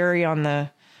like the cherry on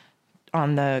the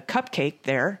cupcake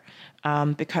there,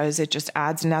 because it just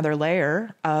adds another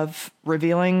layer of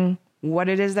revealing what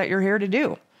it is that you're here to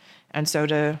do. And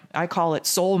so I call it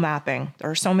soul mapping.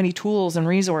 There are so many tools and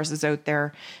resources out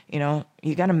there.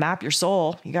 You got to map your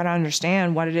soul. You got to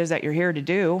understand what it is that you're here to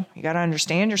do. You got to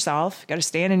understand yourself. You got to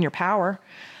stand in your power,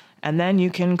 and then you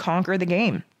can conquer the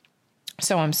game.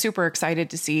 So I'm super excited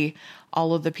to see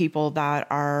all of the people that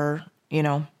are,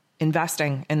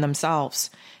 investing in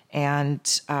themselves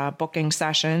and booking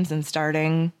sessions and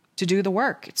starting to do the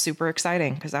work. It's super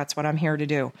exciting because that's what I'm here to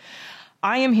do.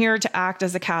 I am here to act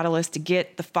as a catalyst to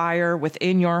get the fire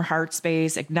within your heart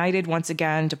space ignited once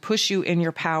again, to push you in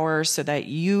your power so that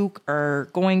you are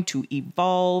going to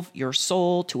evolve your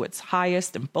soul to its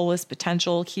highest and fullest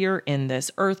potential here in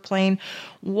this earth plane.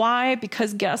 Why?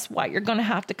 Because guess what? You're going to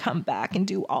have to come back and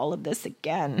do all of this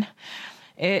again.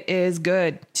 It is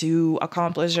good to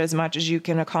accomplish as much as you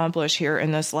can accomplish here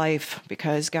in this life,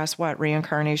 because guess what?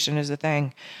 Reincarnation is a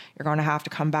thing. You're going to have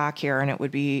to come back here, and it would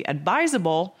be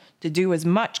advisable to do as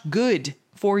much good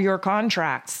for your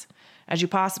contracts as you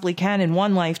possibly can in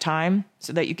one lifetime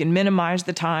so that you can minimize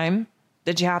the time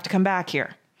that you have to come back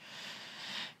here.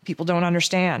 People don't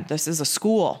understand. This is a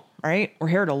school, right? We're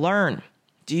here to learn.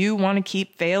 Do you want to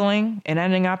keep failing and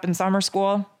ending up in summer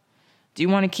school? Do you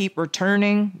want to keep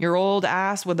returning your old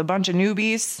ass with a bunch of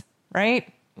newbies, right?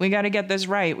 We got to get this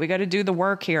right. We got to do the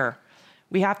work here.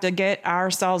 We have to get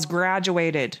ourselves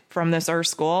graduated from this earth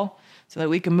school so that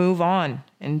we can move on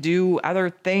and do other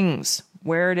things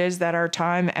where it is that our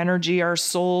time, energy, our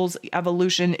soul's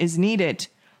evolution is needed,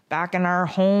 back in our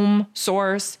home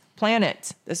source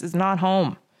planet. This is not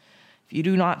home. If you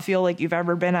do not feel like you've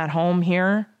ever been at home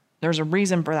here, there's a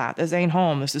reason for that. This ain't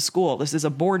home. This is school. This is a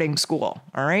boarding school.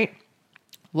 All right.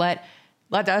 Let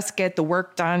us get the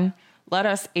work done. Let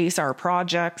us ace our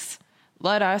projects.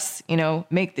 let us,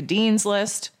 make the dean's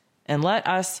list and let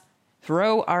us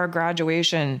throw our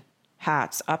graduation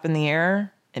hats up in the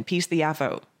air and peace the F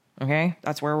out. Okay?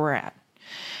 That's where we're at.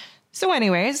 So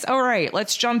anyways, all right,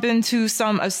 let's jump into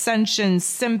some Ascension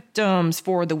symptoms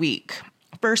for the week.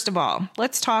 First of all,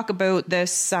 let's talk about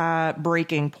this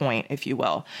breaking point, if you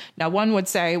will. Now, one would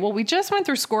say, well, we just went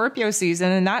through Scorpio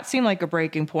season and that seemed like a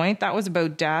breaking point. That was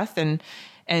about death and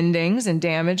endings and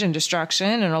damage and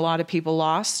destruction. And a lot of people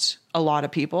lost a lot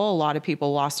of people. A lot of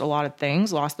people lost a lot of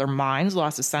things, lost their minds,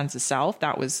 lost a sense of self.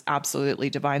 That was absolutely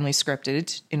divinely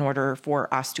scripted in order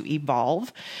for us to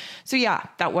evolve. So yeah,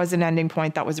 that was an ending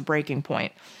point. That was a breaking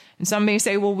point. And some may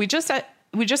say, well, we just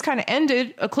kind of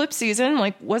ended eclipse season.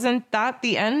 Like, wasn't that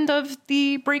the end of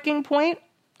the breaking point?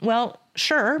 Well,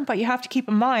 sure, but you have to keep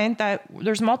in mind that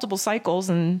there's multiple cycles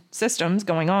and systems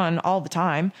going on all the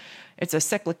time. It's a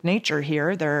cyclic nature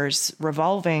here. There's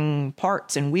revolving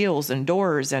parts and wheels and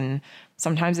doors, and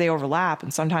sometimes they overlap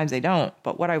and sometimes they don't.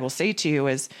 But what I will say to you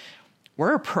is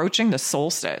we're approaching the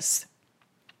solstice.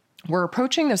 We're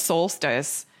approaching the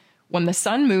solstice when the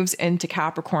sun moves into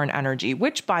Capricorn energy,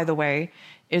 which, by the way,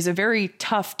 is a very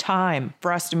tough time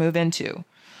for us to move into.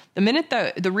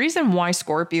 The reason why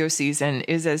Scorpio season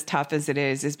is as tough as it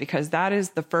is because that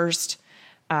is the first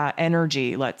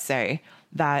energy, let's say,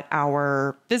 that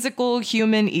our physical,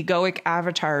 human, egoic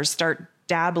avatars start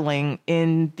dabbling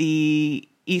in the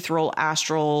ethereal,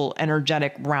 astral,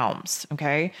 energetic realms,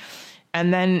 okay?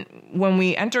 And then when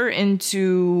we enter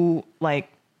into like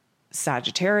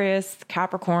Sagittarius,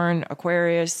 Capricorn,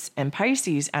 Aquarius, and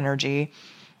Pisces energy,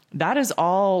 that is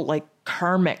all like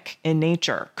karmic in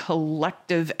nature,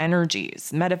 collective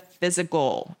energies,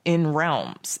 metaphysical in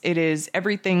realms. It is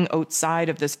everything outside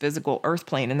of this physical earth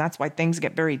plane. And that's why things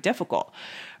get very difficult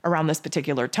around this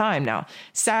particular time. Now,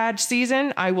 Sag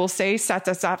season, I will say, sets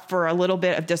us up for a little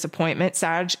bit of disappointment.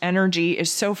 Sag energy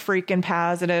is so freaking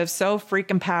positive, so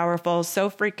freaking powerful, so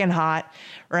freaking hot,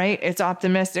 right? It's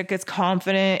optimistic, it's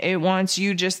confident, it wants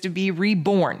you just to be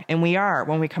reborn. And we are,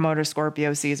 when we come out of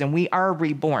Scorpio season, we are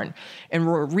reborn. And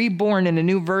we're reborn in a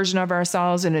new version of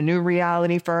ourselves, in a new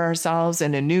reality for ourselves,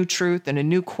 in a new truth, in a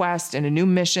new quest, in a new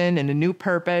mission, in a new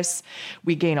purpose.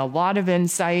 We gain a lot of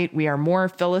insight. We are more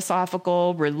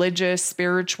philosophical, religious,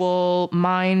 spiritual,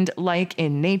 mind-like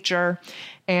in nature.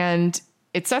 And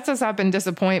it sets us up in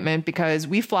disappointment because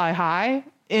we fly high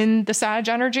in the Sag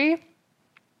energy.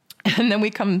 And then we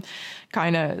come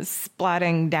kind of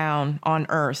splatting down on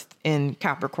Earth in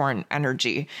Capricorn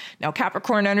energy. Now,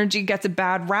 Capricorn energy gets a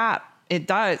bad rap. It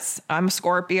does. I'm a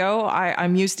Scorpio.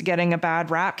 I'm used to getting a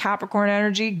bad rap. Capricorn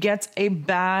energy gets a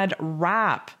bad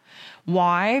rap.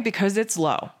 Why? Because it's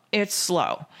low. It's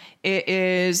slow. It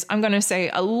is, I'm going to say,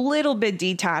 a little bit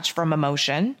detached from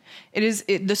emotion.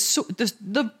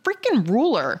 The freaking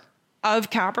ruler of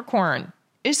Capricorn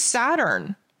is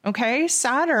Saturn. Okay?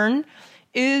 Saturn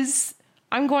is,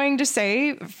 I'm going to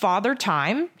say, Father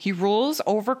Time. He rules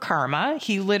over karma.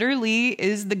 He literally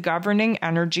is the governing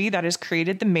energy that has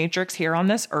created the matrix here on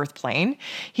this earth plane.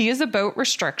 He is about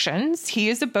restrictions. He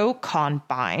is about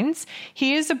confines.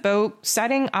 He is about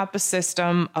setting up a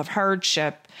system of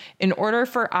hardship in order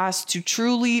for us to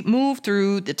truly move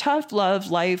through the tough love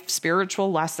life,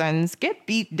 spiritual lessons, get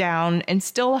beat down, and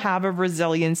still have a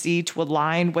resiliency to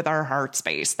align with our heart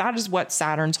space. That is what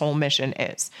Saturn's whole mission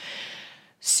is.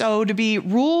 So to be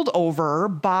ruled over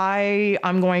by,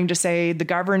 I'm going to say, the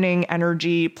governing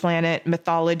energy, planet,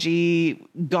 mythology,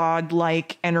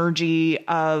 godlike energy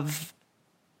of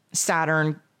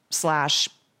Saturn /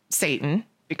 Satan,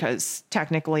 because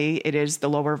technically it is the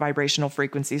lower vibrational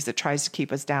frequencies that tries to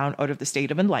keep us down out of the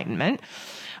state of enlightenment.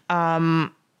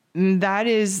 That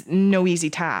is no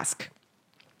easy task.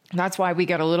 That's why we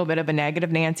get a little bit of a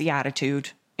negative Nancy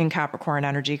attitude in Capricorn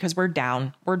energy, because we're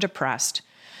down, we're depressed.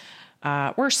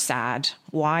 We're sad.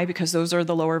 Why? Because those are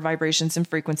the lower vibrations and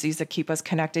frequencies that keep us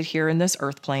connected here in this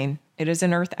earth plane. It is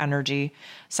an earth energy.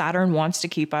 Saturn wants to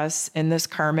keep us in this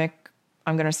karmic,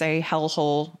 I'm going to say,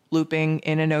 hellhole, looping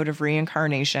in and out of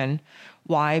reincarnation.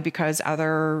 Why? Because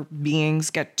other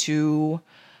beings get to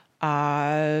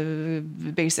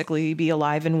basically be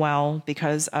alive and well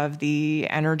because of the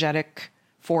energetic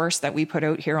force that we put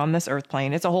out here on this earth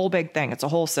plane. It's a whole big thing. It's a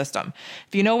whole system.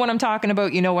 If you know what I'm talking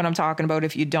about, you know what I'm talking about.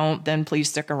 If you don't, then please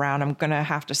stick around. I'm going to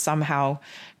have to somehow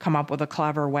come up with a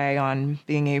clever way on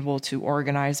being able to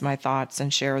organize my thoughts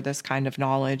and share this kind of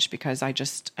knowledge, because I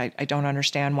don't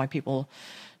understand why people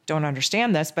don't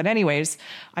understand this. But anyways,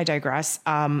 I digress.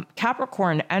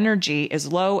 Capricorn energy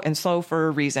is low and slow for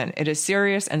a reason. It is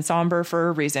serious and somber for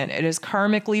a reason. It is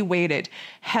karmically weighted,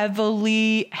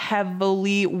 heavily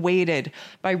weighted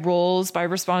by roles, by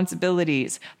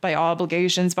responsibilities, by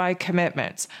obligations, by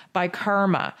commitments, by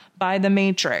karma, by the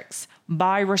matrix,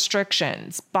 by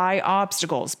restrictions, by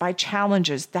obstacles, by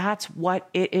challenges. That's what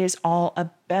it is all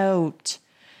about.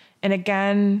 And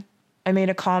again, I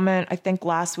made a comment, I think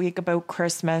last week about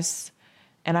Christmas,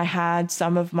 and I had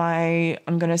some of my,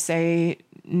 I'm going to say,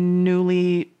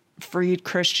 newly freed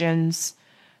Christians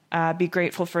be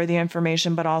grateful for the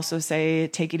information, but also say,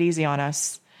 take it easy on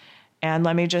us. And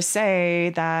let me just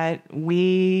say that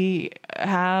we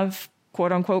have,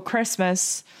 quote unquote,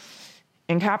 Christmas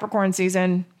in Capricorn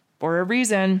season for a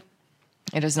reason.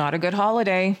 It is not a good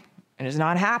holiday. It is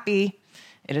not happy.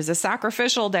 It is a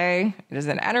sacrificial day. It is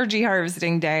an energy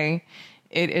harvesting day.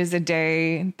 It is a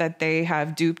day that they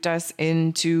have duped us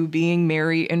into being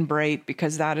merry and bright,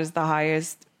 because that is the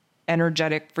highest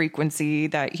energetic frequency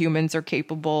that humans are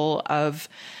capable of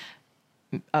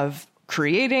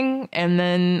creating. And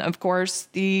then, of course,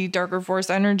 the darker force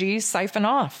energies siphon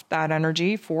off that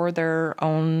energy for their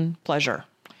own pleasure.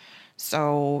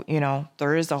 So,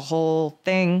 there is a whole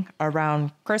thing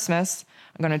around Christmas.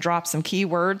 I'm going to drop some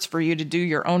keywords for you to do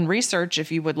your own research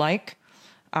if you would like.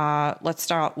 Let's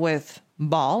start with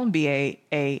Baal,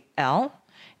 B-A-A-L.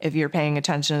 If you're paying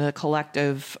attention to the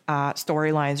collective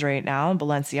storylines right now,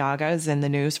 Balenciaga is in the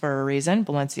news for a reason.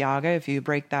 Balenciaga, if you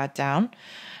break that down,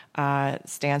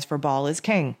 stands for Baal is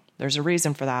king. There's a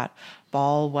reason for that.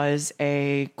 Baal was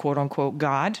a quote-unquote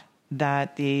god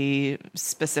that the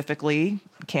specifically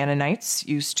Canaanites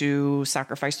used to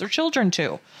sacrifice their children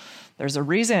to. There's a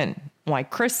reason why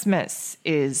Christmas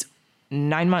is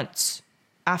 9 months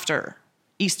after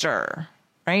Easter,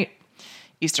 right?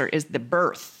 Easter is the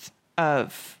birth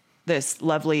of this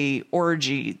lovely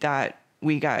orgy that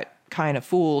we got kind of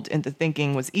fooled into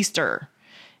thinking was Easter.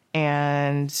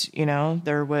 And,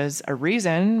 there was a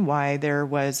reason why there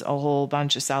was a whole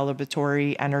bunch of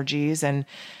celebratory energies and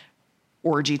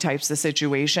orgy types of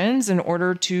situations in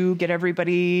order to get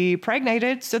everybody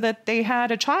pregnated so that they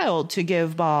had a child to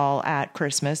give Baal at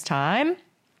Christmas time.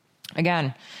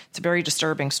 Again, it's a very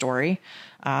disturbing story.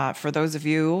 For those of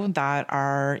you that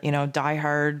are,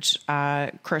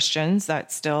 diehard Christians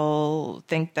that still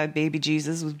think that baby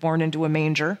Jesus was born into a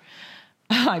manger,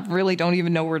 I really don't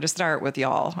even know where to start with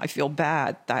y'all. I feel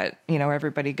bad that,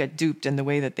 everybody got duped in the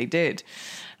way that they did.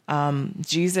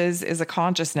 Jesus is a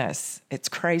consciousness. It's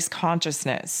Christ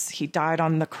consciousness. He died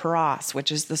on the cross,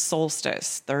 which is the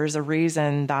solstice. There's a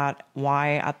reason that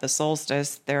why at the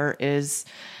solstice there is,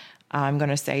 I'm going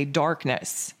to say,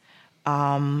 darkness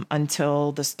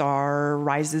until the star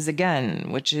rises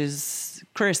again, which is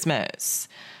Christmas.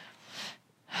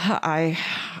 I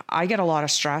get a lot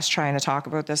of stress trying to talk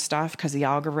about this stuff because the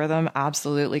algorithm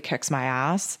absolutely kicks my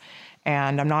ass,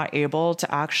 and I'm not able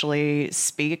to actually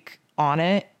speak on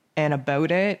it and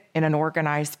about it in an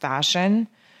organized fashion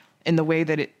in the way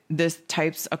that this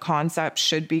types of concept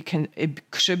should be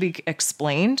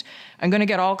explained. I'm going to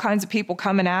get all kinds of people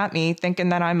coming at me thinking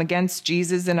that I'm against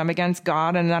Jesus and I'm against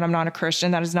God and that I'm not a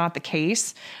Christian. That is not the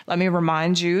case. Let me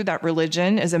remind you that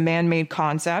religion is a man-made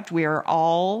concept. We are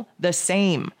all the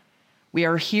same. We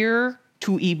are here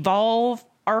to evolve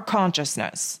our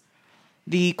consciousness.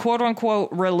 The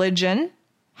quote-unquote religion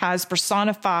has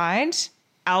personified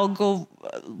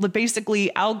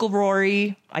basically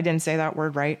algorithm. I didn't say that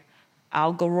word right.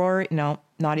 Algorithm. No,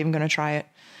 not even going to try it.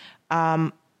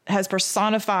 Has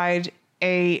personified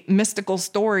a mystical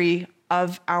story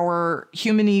of our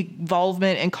human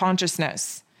evolvement and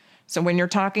consciousness. So when you're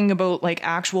talking about like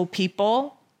actual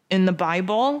people in the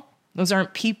Bible, those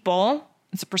aren't people.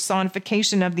 It's a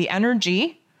personification of the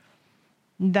energy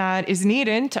that is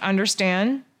needed to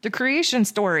understand the creation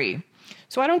story.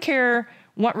 So I don't care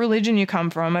what religion you come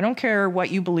from. I don't care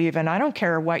what you believe in. I don't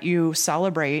care what you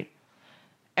celebrate.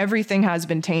 Everything has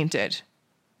been tainted.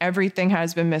 Everything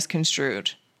has been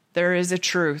misconstrued. There is a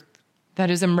truth that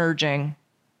is emerging,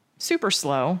 super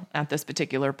slow at this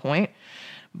particular point,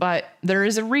 but there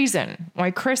is a reason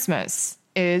why Christmas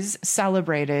is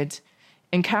celebrated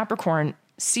in Capricorn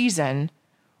season,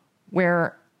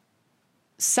 where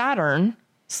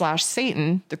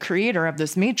Saturn/Satan, the creator of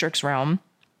this matrix realm,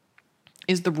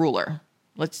 is the ruler.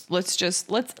 Let's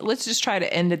just try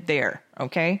to end it there,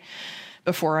 okay?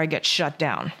 Before I get shut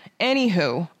down.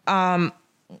 Anywho,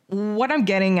 what I'm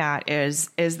getting at is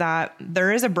that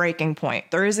there is a breaking point.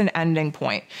 There is an ending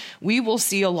point. We will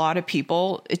see a lot of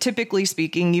people, typically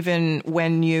speaking, even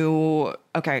when you,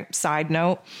 okay, side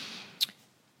note,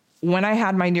 when I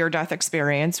had my near-death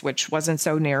experience, which wasn't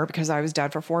so near because I was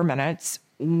dead for 4 minutes,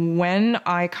 when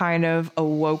I kind of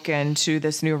awoken to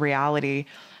this new reality,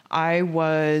 I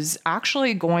was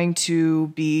actually going to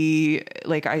be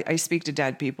like, I speak to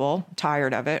dead people,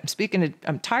 tired of it.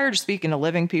 I'm tired of speaking to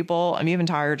living people. I'm even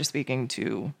tired of speaking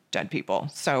to dead people.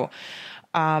 So,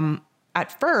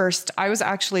 at first I was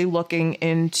actually looking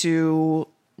into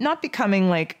not becoming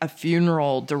like a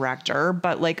funeral director,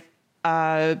 but like,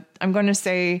 I'm going to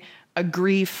say a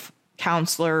grief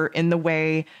counselor in the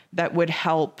way that would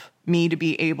help me to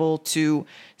be able to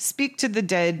speak to the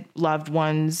dead loved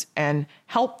ones and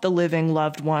help the living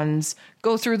loved ones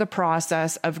go through the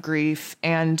process of grief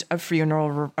and of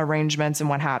funeral arrangements and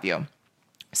what have you.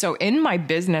 So in my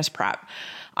business prep,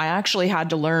 I actually had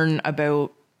to learn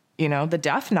about, the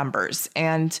death numbers.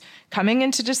 And coming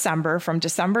into December, from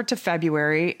December to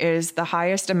February, is the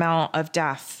highest amount of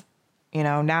death.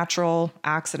 Natural,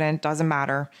 accident, doesn't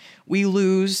matter. We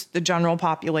lose the general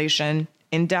population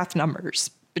in death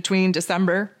numbers between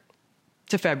December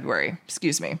to February,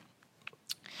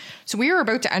 So we are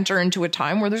about to enter into a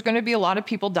time where there's going to be a lot of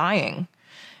people dying.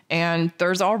 And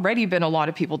there's already been a lot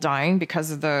of people dying because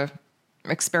of the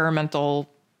experimental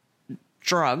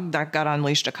drug that got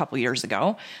unleashed a couple years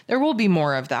ago. There will be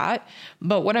more of that.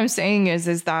 But what I'm saying is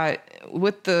that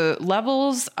with the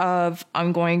levels of,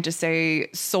 I'm going to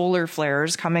say, solar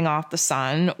flares coming off the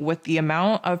sun, with the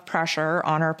amount of pressure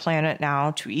on our planet now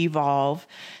to evolve,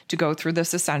 to go through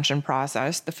this ascension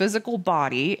process, the physical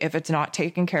body, if it's not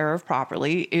taken care of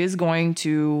properly, is going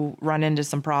to run into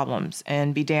some problems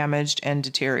and be damaged and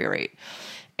deteriorate.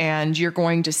 And you're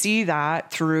going to see that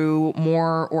through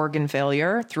more organ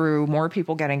failure, through more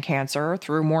people getting cancer,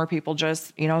 through more people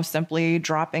just, simply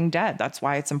dropping dead. That's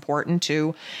why it's important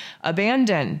to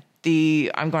abandon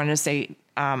the, I'm going to say,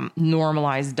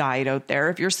 normalized diet out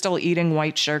there. If you're still eating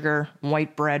white sugar,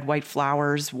 white bread, white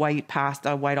flours, white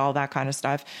pasta, white all that kind of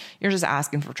stuff, you're just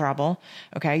asking for trouble.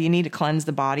 Okay, you need to cleanse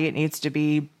the body. It needs to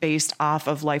be based off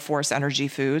of life force energy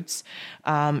foods.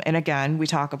 And again, we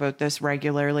talk about this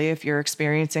regularly. If you're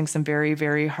experiencing some very,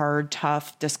 very hard,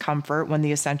 tough discomfort when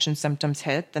the ascension symptoms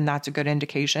hit, then that's a good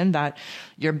indication that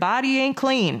your body ain't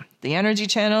clean. The energy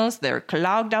channels, they're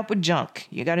clogged up with junk.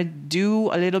 You got to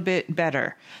do a little bit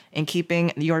better in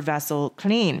keeping your vessel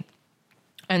clean.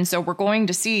 And so we're going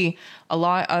to see a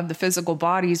lot of the physical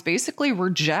bodies basically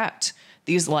reject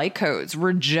these light codes,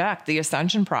 reject the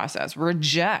ascension process,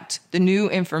 reject the new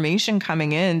information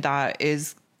coming in that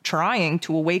is trying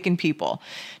to awaken people.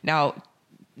 Now,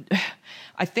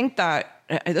 I think that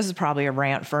this is probably a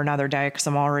rant for another day because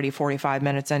I'm already 45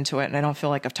 minutes into it and I don't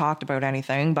feel like I've talked about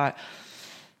anything, but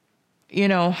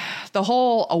the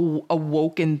whole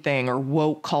awoken thing or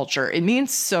woke culture, it means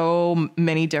so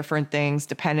many different things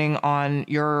depending on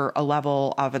your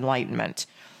level of enlightenment.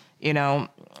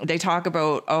 They talk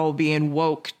about, being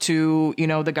woke to,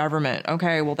 the government.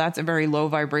 Okay, well, that's a very low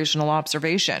vibrational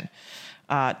observation.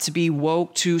 To be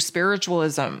woke to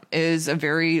spiritualism is a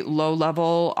very low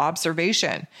level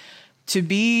observation. To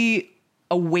be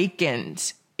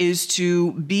awakened is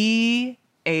to be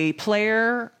a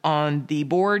player on the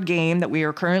board game that we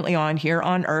are currently on here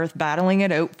on Earth, battling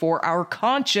it out for our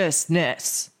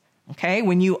consciousness. Okay?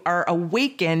 When you are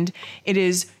awakened, it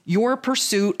is your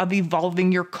pursuit of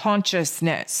evolving your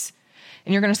consciousness.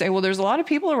 And you're going to say, well, there's a lot of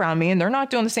people around me and they're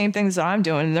not doing the same things that I'm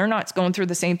doing. And they're not going through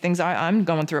the same things I'm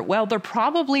going through. Well, they're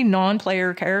probably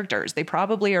non-player characters. They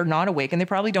probably are not awake and they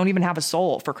probably don't even have a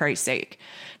soul, for Christ's sake.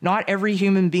 Not every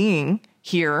human being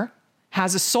here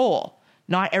has a soul.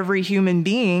 Not every human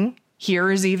being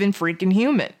here is even freaking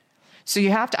human. So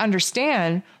you have to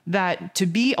understand that to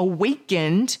be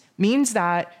awakened means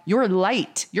that your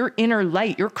light, your inner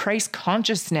light, your Christ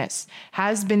consciousness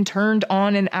has been turned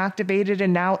on and activated.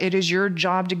 And now it is your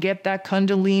job to get that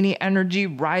Kundalini energy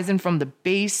rising from the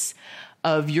base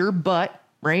of your butt,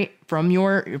 right? From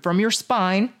your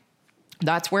spine.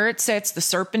 That's where it sits, the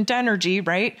serpent energy,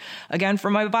 right? Again,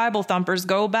 for my Bible thumpers,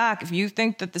 go back. If you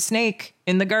think that the snake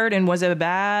in the garden was a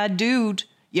bad dude,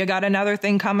 you got another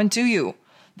thing coming to you.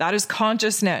 That is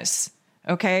consciousness,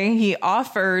 okay? He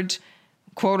offered,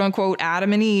 quote unquote,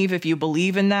 Adam and Eve, if you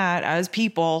believe in that as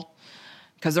people,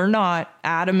 because they're not.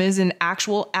 Adam is an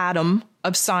actual atom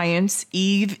of science.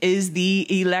 Eve is the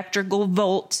electrical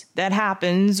volt that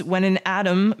happens when an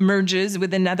atom merges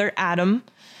with another atom.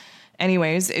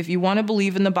 Anyways, if you want to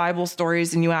believe in the Bible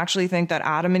stories and you actually think that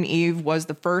Adam and Eve was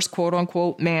the first quote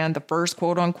unquote man, the first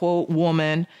quote unquote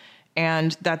woman,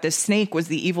 and that the snake was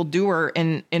the evildoer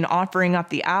in offering up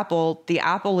the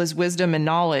apple is wisdom and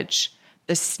knowledge.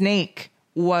 The snake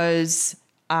was,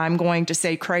 I'm going to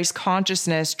say, Christ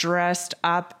consciousness dressed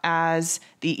up as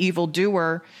the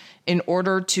evildoer. in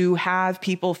order to have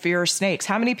people fear snakes.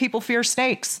 How many people fear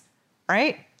snakes,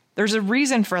 right? There's a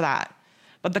reason for that.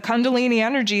 But the Kundalini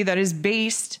energy that is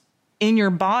based in your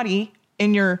body,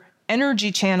 in your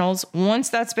energy channels, once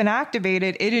that's been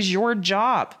activated, it is your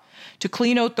job to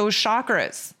clean out those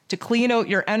chakras, to clean out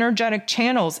your energetic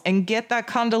channels and get that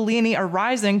Kundalini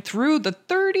arising through the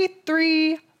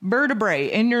 33 vertebrae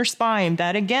in your spine.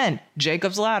 That again,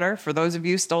 Jacob's ladder, for those of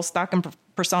you still stuck in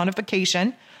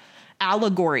personification,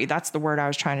 allegory. That's the word I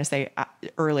was trying to say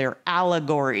earlier,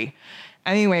 allegory.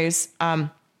 Anyways,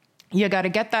 you got to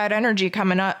get that energy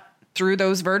coming up through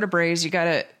those vertebrae. You got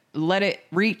to let it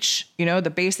reach,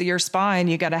 the base of your spine.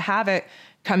 You got to have it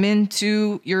come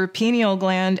into your pineal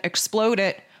gland, explode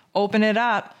it, open it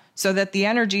up so that the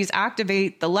energies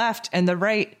activate the left and the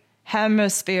right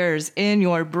hemispheres in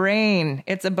your brain.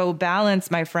 It's about balance,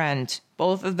 my friend.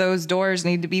 Both of those doors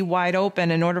need to be wide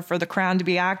open in order for the crown to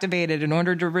be activated, in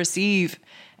order to receive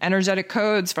energetic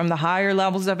codes from the higher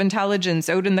levels of intelligence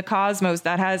out in the cosmos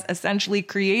that has essentially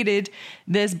created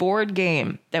this board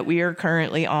game that we are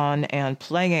currently on and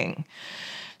playing.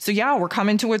 So yeah, we're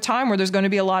coming to a time where there's going to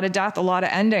be a lot of death, a lot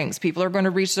of endings. People are going to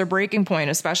reach their breaking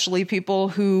point, especially people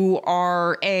who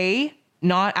are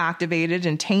not activated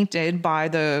and tainted by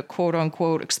the quote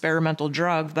unquote experimental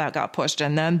drug that got pushed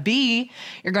in them. B,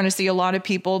 you're going to see a lot of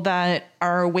people that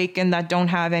are awakened that don't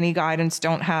have any guidance,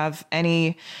 don't have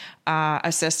any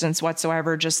assistance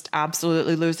whatsoever, just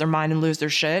absolutely lose their mind and lose their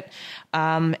shit.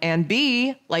 And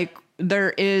B, like there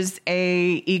is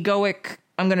a egoic,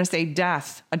 I'm going to say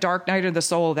death, a dark night of the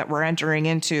soul that we're entering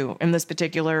into in this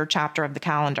particular chapter of the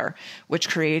calendar, which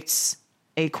creates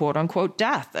a quote unquote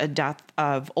death, a death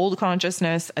of old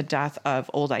consciousness, a death of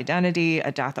old identity,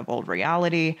 a death of old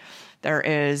reality. There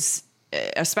is,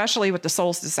 especially with the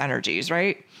solstice energies,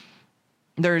 right?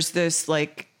 There's this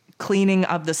like cleaning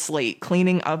of the slate,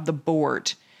 cleaning of the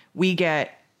board. We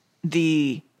get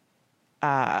the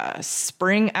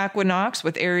spring equinox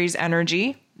with Aries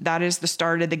energy. That is the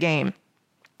start of the game.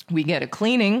 We get a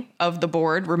cleaning of the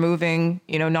board, removing,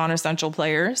 non-essential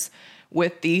players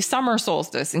with the summer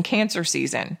solstice and Cancer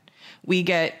season. We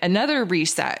get another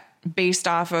reset based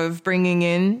off of bringing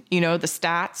in, the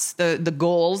stats, the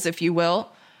goals, if you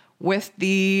will, with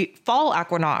the fall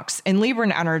equinox and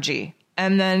Libran energy.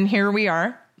 And then here we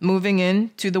are moving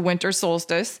into the winter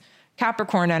solstice,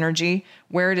 Capricorn energy,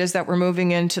 where it is that we're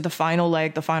moving into the final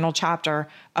leg, the final chapter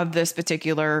of this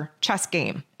particular chess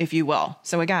game, if you will.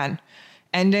 So again,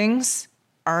 endings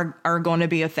are going to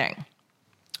be a thing.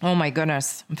 Oh my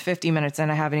goodness, I'm 50 minutes in.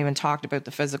 I haven't even talked about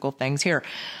the physical things here.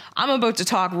 I'm about to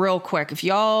talk real quick.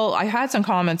 I had some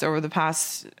comments over the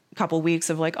past couple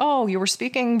weeks of like, oh, you were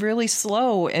speaking really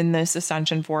slow in this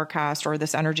Ascension forecast or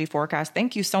this energy forecast.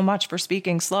 Thank you so much for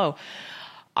speaking slow.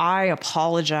 I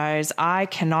apologize. I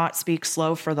cannot speak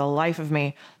slow for the life of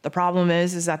me. The problem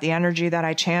is that the energy that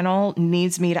I channel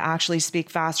needs me to actually speak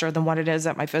faster than what it is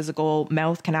that my physical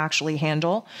mouth can actually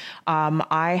handle.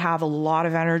 I have a lot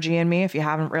of energy in me, if you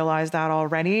haven't realized that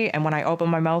already. And when I open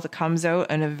my mouth, it comes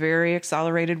out in a very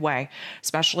accelerated way,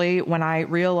 especially when I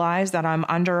realize that I'm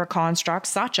under a construct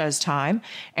such as time,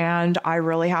 and I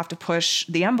really have to push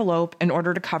the envelope in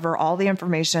order to cover all the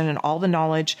information and all the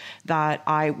knowledge that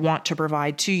I want to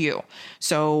provide to you.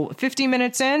 So 50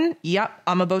 minutes in, yep,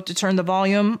 I'm about to turn the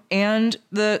volume and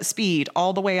the speed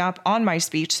all the way up on my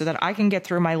speech so that I can get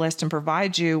through my list and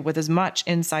provide you with as much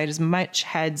insight, as much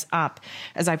heads up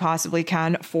as I possibly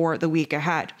can for the week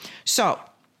ahead. So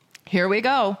here we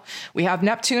go. We have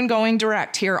Neptune going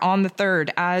direct here on the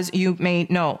 3rd, as you may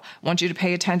know. I want you to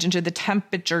pay attention to the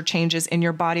temperature changes in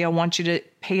your body. I want you to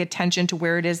pay attention to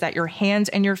where it is that your hands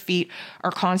and your feet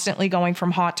are constantly going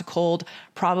from hot to cold,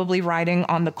 probably riding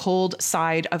on the cold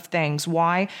side of things.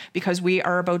 Why? Because we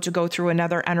are about to go through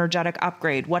another energetic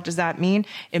upgrade. What does that mean?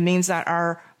 It means that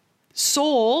our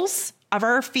soles of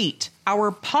our feet,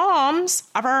 our palms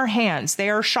of our hands, they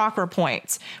are chakra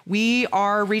points. We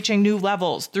are reaching new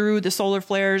levels through the solar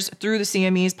flares, through the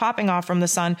CMEs popping off from the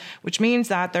sun, which means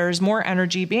that there's more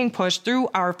energy being pushed through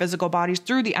our physical bodies,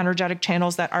 through the energetic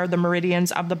channels that are the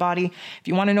meridians of the body. If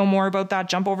you want to know more about that,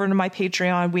 jump over to my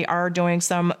Patreon. We are doing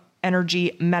some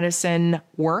energy medicine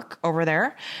work over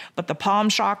there. But the palm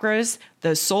chakras,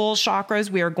 the soul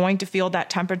chakras, we are going to feel that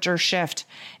temperature shift.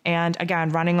 And again,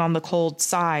 running on the cold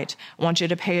side. I want you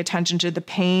to pay attention to the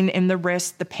pain in the wrists,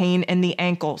 the pain in the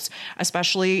ankles,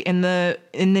 especially in the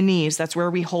knees. That's where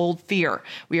we hold fear.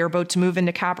 We are about to move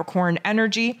into Capricorn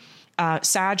energy.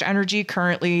 Sag energy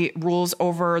currently rules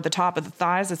over the top of the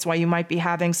thighs. That's why you might be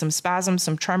having some spasms,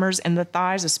 some tremors in the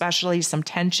thighs, especially some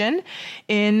tension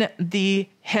in the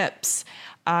hips.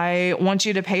 I want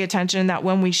you to pay attention that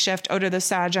when we shift out of the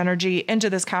Sag energy into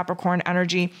this Capricorn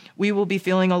energy, we will be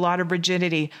feeling a lot of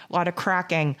rigidity, a lot of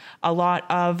cracking, a lot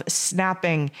of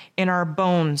snapping in our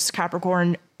bones.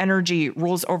 Capricorn energy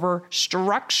rules over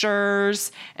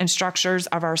structures, and structures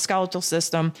of our skeletal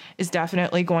system is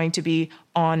definitely going to be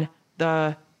on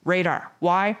the radar.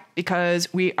 Why?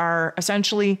 Because we are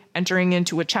essentially entering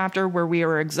into a chapter where we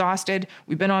are exhausted.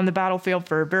 We've been on the battlefield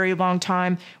for a very long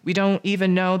time. We don't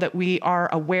even know that we are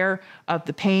aware of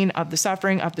the pain, of the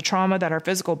suffering, of the trauma that our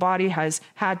physical body has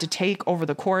had to take over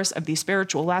the course of these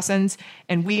spiritual lessons.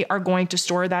 And we are going to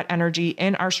store that energy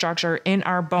in our structure, in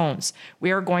our bones.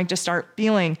 We are going to start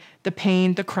feeling the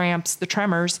pain, the cramps, the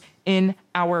tremors in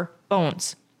our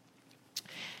bones.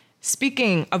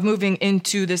 Speaking of moving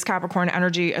into this Capricorn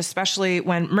energy, especially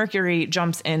when Mercury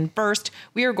jumps in first,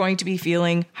 we are going to be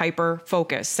feeling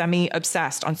hyper-focused,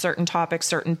 semi-obsessed on certain topics,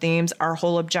 certain themes. Our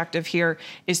whole objective here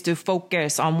is to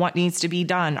focus on what needs to be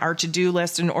done, our to-do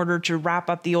list, in order to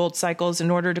wrap up the old cycles, in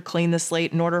order to clean the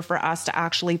slate, in order for us to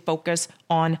actually focus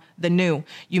on the new.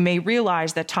 You may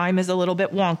realize that time is a little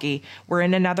bit wonky. We're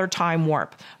in another time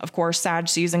warp. Of course, Sag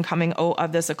season coming out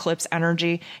of this eclipse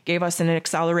energy gave us an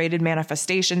accelerated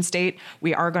manifestation state.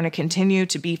 We are going to continue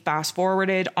to be fast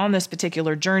forwarded on this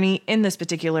particular journey, in this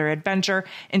particular adventure,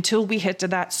 until we hit to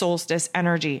that solstice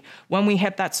energy. When we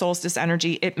hit that solstice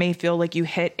energy, it may feel like you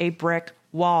hit a brick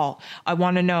wall. I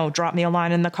want to know, drop me a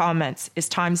line in the comments. Is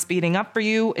time speeding up for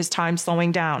you? Is time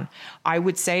slowing down? I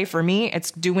would say for me,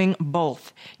 it's doing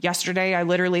both. Yesterday, I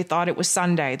literally thought it was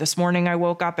Sunday. This morning, I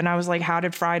woke up and I was like, how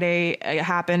did Friday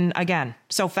happen again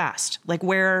so fast? Like,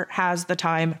 where has the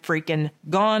time freaking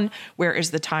gone? Where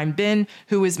is the time been?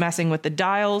 Who is messing with the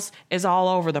dials? Is all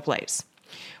over the place.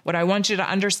 What I want you to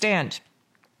understand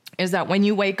is that when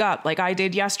you wake up, like I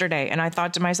did yesterday, and I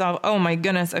thought to myself, oh my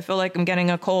goodness, I feel like I'm getting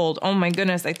a cold. Oh my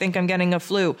goodness, I think I'm getting a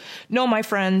flu. No, my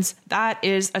friends, that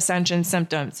is Ascension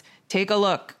symptoms. Take a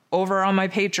look. Over on my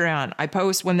Patreon, I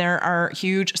post when there are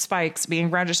huge spikes being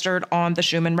registered on the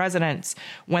Schumann resonance.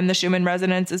 When the Schumann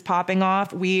resonance is popping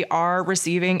off, we are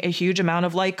receiving a huge amount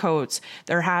of light codes.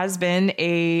 There has been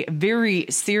a very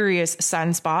serious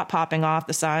sunspot popping off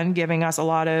the sun, giving us a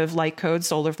lot of light codes,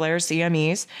 solar flares,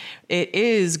 CMEs. It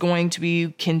is going to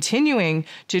be continuing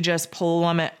to just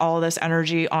plummet all this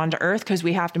energy onto Earth because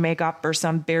we have to make up for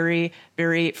some very,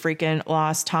 very freaking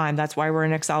lost time. That's why we're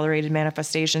in accelerated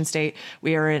manifestation state.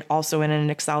 We are also in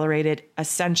an accelerated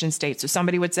ascension state. So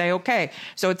somebody would say, okay,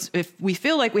 so it's, if we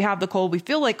feel like we have the cold, we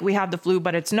feel like we have the flu,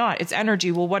 but it's not, it's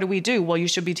energy. Well, what do? Well, you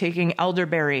should be taking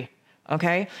elderberry.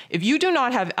 Okay. If you do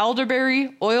not have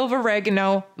elderberry, oil of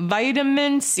oregano,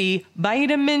 vitamin C,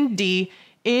 vitamin D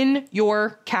in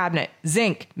your cabinet,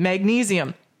 zinc,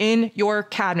 magnesium in your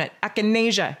cabinet,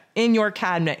 echinacea in your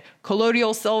cabinet,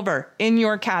 colloidal silver in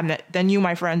your cabinet, then you,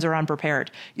 my friends, are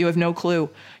unprepared. You have no clue.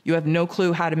 You have no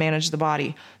clue how to manage the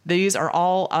body. These are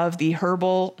all of the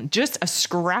herbal, just a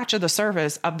scratch of the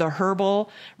surface of the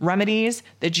herbal remedies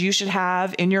that you should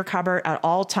have in your cupboard at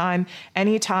all time,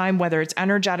 anytime, whether it's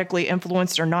energetically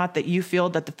influenced or not, that you feel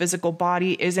that the physical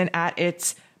body isn't at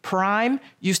its prime.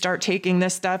 You start taking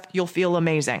this stuff, you'll feel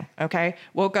amazing. Okay.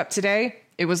 Woke up today.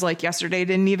 It was like yesterday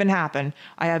didn't even happen.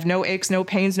 I have no aches, no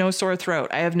pains, no sore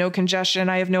throat. I have no congestion.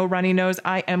 I have no runny nose.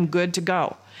 I am good to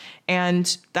go.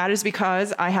 And that is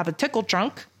because I have a tickle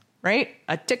trunk, right?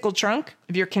 A tickle trunk.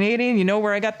 If you're Canadian, you know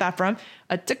where I got that from.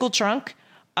 A tickle trunk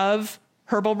of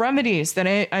herbal remedies that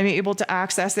I'm able to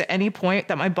access at any point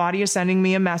that my body is sending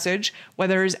me a message,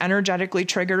 whether it's energetically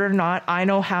triggered or not. I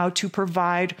know how to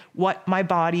provide what my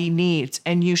body needs,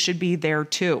 and you should be there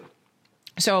too.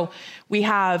 So we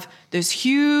have this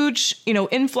huge,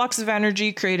 influx of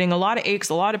energy, creating a lot of aches,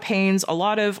 a lot of pains, a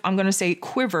lot of, I'm going to say,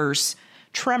 quivers,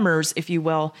 tremors, if you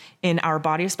will, in our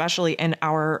body, especially in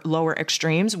our lower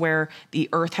extremes where the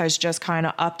earth has just kind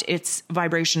of upped its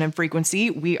vibration and frequency.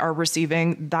 We are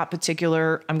receiving that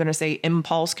particular, I'm going to say,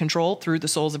 impulse control through the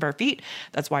soles of our feet.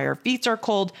 That's why our feet are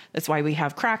cold. That's why we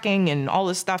have cracking and all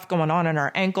this stuff going on in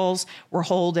our ankles. We're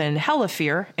holding hella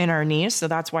fear in our knees. So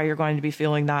that's why you're going to be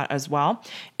feeling that as well.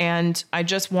 And I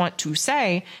just want to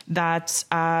say that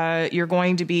you're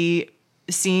going to be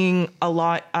seeing a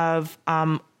lot of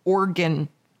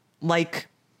organ-like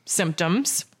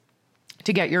symptoms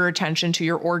to get your attention to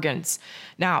your organs.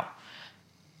 Now,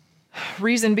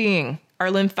 reason being,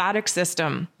 our lymphatic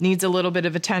system needs a little bit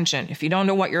of attention. If you don't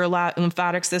know what your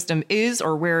lymphatic system is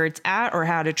or where it's at or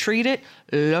how to treat it,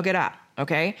 look it up,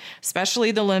 okay? Especially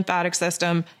the lymphatic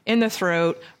system in the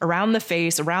throat, around the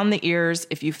face, around the ears.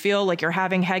 If you feel like you're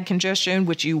having head congestion,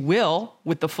 which you will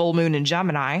with the full moon in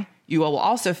Gemini, You will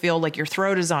also feel like your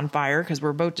throat is on fire because we're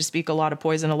about to speak a lot of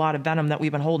poison, a lot of venom that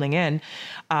we've been holding in.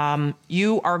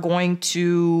 You are going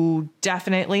to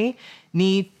definitely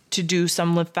need to do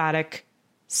some lymphatic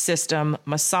system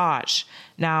massage.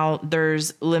 Now,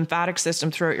 there's lymphatic system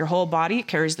throughout your whole body. It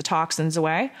carries the toxins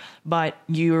away, but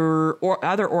your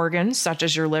other organs, such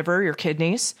as your liver, your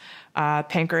kidneys,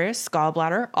 pancreas,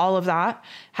 gallbladder, all of that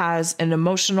has an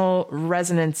emotional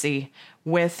resonancy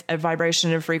with a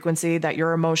vibration and frequency that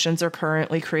your emotions are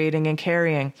currently creating and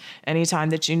carrying.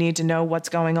 Anytime that you need to know what's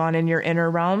going on in your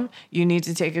inner realm, you need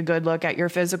to take a good look at your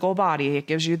physical body. It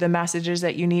gives you the messages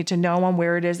that you need to know on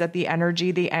where it is that the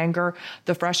energy, the anger,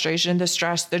 the frustration, the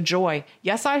stress, the joy.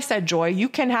 Yes, I said joy. You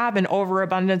can have an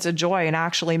overabundance of joy and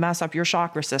actually mess up your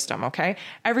chakra system, okay?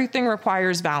 Everything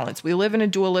requires balance. We live in a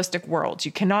dualistic world.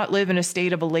 You cannot live in a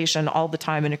state of elation all the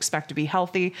time and expect to be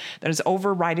healthy. That is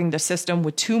overriding the system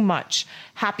with too much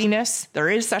happiness. There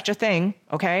is such a thing,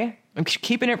 okay? I'm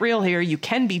keeping it real here. You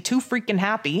can be too freaking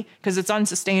happy because it's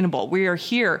unsustainable. We are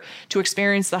here to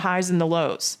experience the highs and the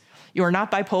lows. You are not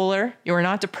bipolar. You are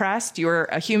not depressed. You are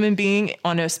a human being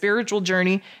on a spiritual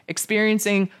journey,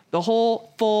 experiencing the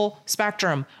whole full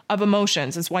spectrum of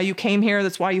emotions. That's why you came here.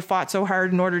 That's why you fought so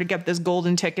hard in order to get this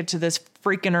golden ticket to this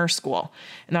freaking Earth school.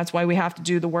 And that's why we have to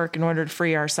do the work in order to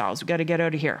free ourselves. We got to get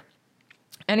out of here.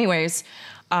 Anyways,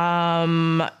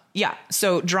 yeah,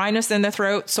 so dryness in the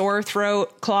throat, sore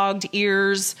throat, clogged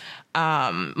ears,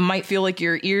 might feel like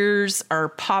your ears are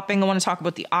popping. I want to talk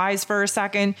about the eyes for a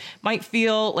second. Might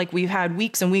feel like we've had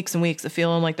weeks and weeks and weeks of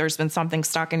feeling like there's been something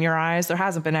stuck in your eyes. There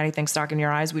hasn't been anything stuck in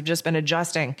your eyes. We've just been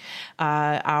adjusting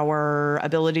our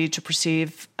ability to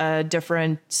perceive a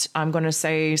different, I'm going to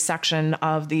say, section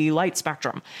of the light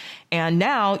spectrum. And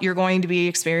now you're going to be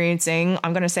experiencing,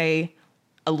 I'm going to say,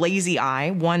 a lazy eye,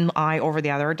 one eye over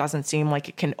the other. It doesn't seem like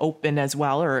it can open as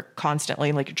well, or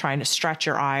constantly like you're trying to stretch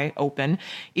your eye open.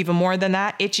 Even more than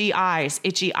that, itchy eyes,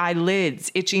 itchy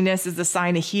eyelids. Itchiness is a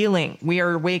sign of healing. We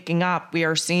are waking up. We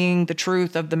are seeing the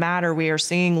truth of the matter. We are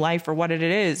seeing life for what it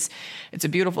is. It's a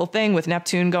beautiful thing. With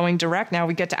Neptune going direct, now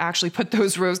we get to actually put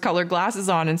those rose-colored glasses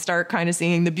on and start kind of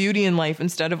seeing the beauty in life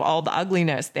instead of all the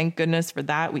ugliness. Thank goodness for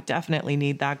that. We definitely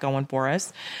need that going for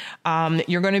us.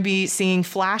 You're going to be seeing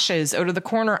flashes out of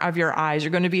the corner of your eyes.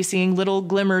 You're going to be seeing little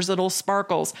glimmers, little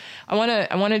sparkles. I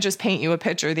want to just paint you a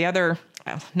picture.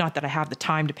 Not that I have the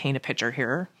time to paint a picture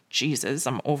here. Jesus,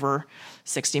 I'm over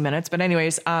 60 minutes. But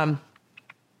anyways,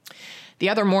 the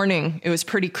other morning, it was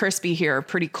pretty crispy here,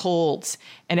 pretty cold,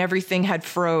 and everything had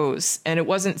froze, and it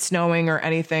wasn't snowing or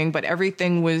anything, but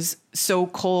everything was so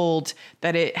cold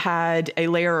that it had a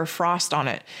layer of frost on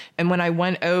it. And when I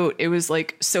went out, it was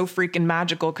like so freaking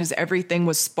magical because everything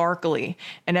was sparkly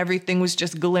and everything was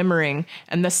just glimmering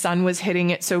and the sun was hitting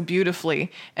it so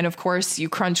beautifully. And of course, you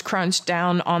crunch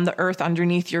down on the earth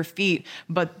underneath your feet,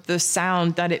 but the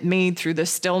sound that it made through the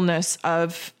stillness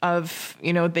of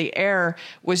the air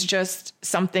was just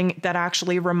something that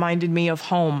actually reminded me of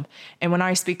home. And when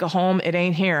I speak of home, it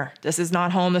ain't here. This is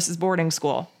not home. This is boarding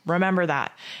school. Remember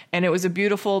that. And it was a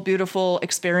beautiful, beautiful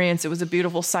experience. It was a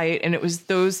beautiful sight. And it was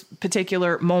those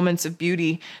particular moments of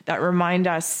beauty that remind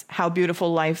us how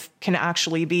beautiful life can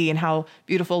actually be and how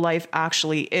beautiful life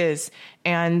actually is.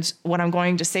 And what I'm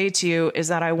going to say to you is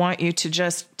that I want you to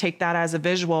just take that as a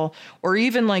visual, or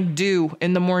even like dew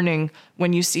in the morning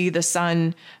when you see the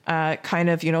sun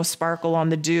sparkle on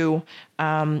the dew.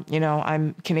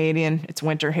 I'm Canadian. It's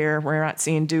winter here. We're not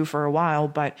seeing dew for a while,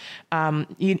 but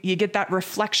you get that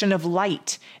reflection of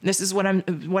light. And this is what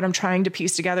I'm trying to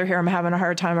piece together here. I'm having a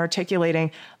hard time articulating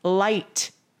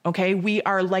light. Okay, we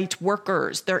are light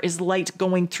workers. There is light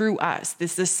going through us.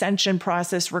 This ascension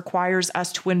process requires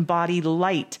us to embody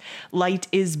light. Light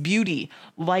is beauty.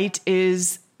 Light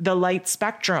is the light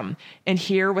spectrum. And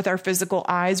here with our physical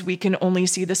eyes, we can only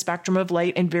see the spectrum of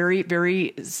light in very,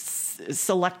 very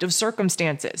selective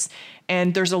circumstances.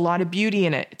 And there's a lot of beauty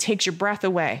in it. It takes your breath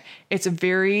away. It's a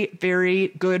very, very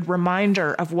good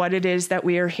reminder of what it is that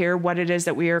we are here, what it is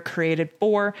that we are created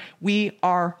for. We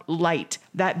are light.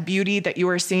 That beauty that you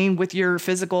are seeing with your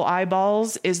physical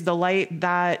eyeballs is the light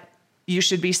that you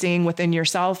should be seeing within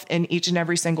yourself and each and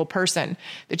every single person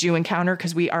that you encounter,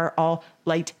 because we are all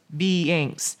light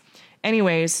beings.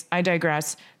 Anyways, I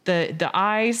digress. The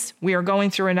eyes, we are going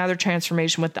through another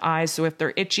transformation with the eyes. So if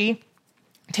they're itchy,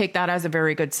 take that as a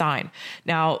very good sign.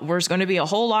 Now, there's going to be a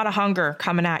whole lot of hunger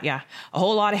coming at you, a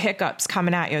whole lot of hiccups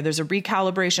coming at you. There's a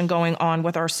recalibration going on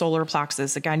with our solar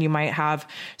plexus. Again, you might have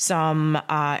some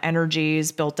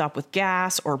energies built up with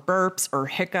gas or burps or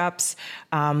hiccups.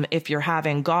 If you're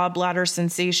having gallbladder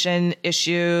sensation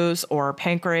issues or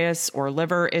pancreas or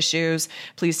liver issues,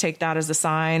 please take that as a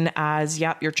sign as,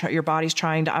 yep, your body's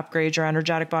trying to upgrade, your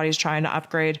energetic body's trying to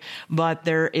upgrade, but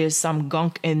there is some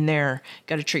gunk in there.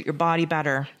 Got to treat your body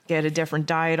better. Get a different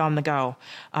diet on the go,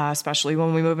 especially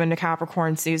when we move into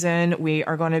Capricorn season. We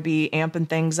are going to be amping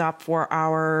things up for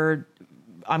our,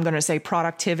 I'm going to say,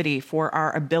 productivity, for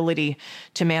our ability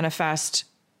to manifest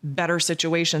better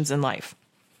situations in life.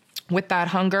 With that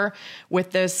hunger,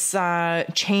 with this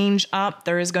change up,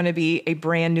 there is going to be a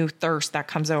brand new thirst that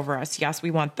comes over us. Yes,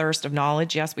 we want thirst of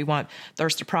knowledge. Yes, we want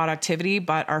thirst of productivity,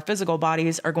 but our physical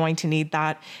bodies are going to need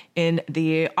that in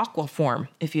the aqua form,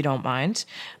 if you don't mind.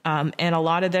 And a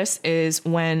lot of this is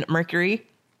when Mercury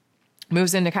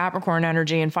moves into Capricorn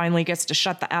energy and finally gets to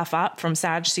shut the F up from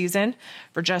Sag season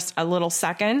for just a little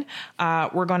second.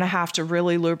 We're going to have to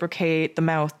really lubricate the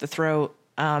mouth, the throat,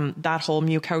 that whole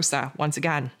mucosa once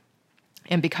again.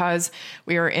 And because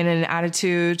we are in an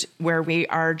attitude where we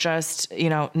are just,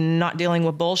 not dealing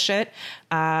with bullshit,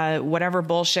 whatever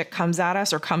bullshit comes at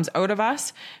us or comes out of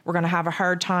us, we're going to have a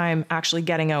hard time actually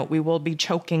getting out. We will be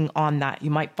choking on that.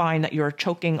 You might find that you're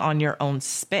choking on your own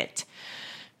spit.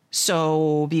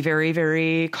 So be very,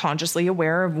 very consciously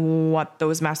aware of what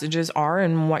those messages are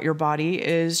and what your body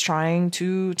is trying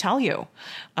to tell you.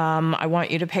 I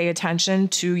want you to pay attention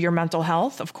to your mental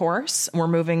health, of course. We're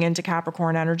moving into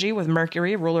Capricorn energy with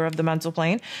Mercury, ruler of the mental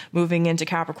plane, moving into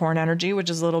Capricorn energy,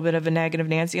 which is a little bit of a negative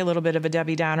Nancy, a little bit of a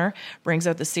Debbie Downer, brings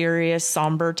out the serious,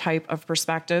 somber type of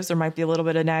perspectives. There might be a little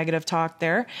bit of negative talk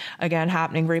there. Again,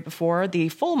 happening right before the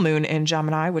full moon in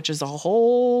Gemini, which is a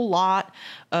whole lot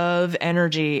of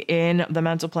energy in the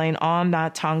mental plane, on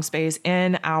that tongue space,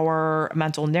 in our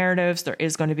mental narratives. There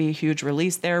is going to be a huge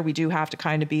release there. We do have to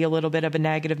kind of be a little bit of a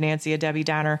negative Nancy, a Debbie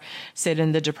Downer, sit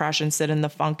in the depression, sit in the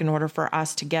funk in order for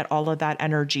us to get all of that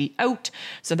energy out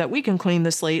so that we can clean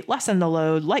the slate, lessen the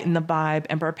load, lighten the vibe,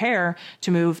 and prepare to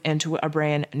move into a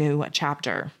brand new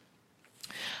chapter.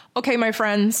 Okay, my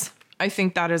friends, I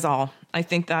think that is all. I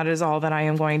think that is all that I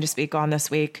am going to speak on this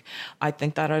week. I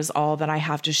think that is all that I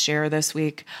have to share this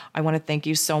week. I want to thank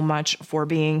you so much for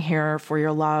being here, for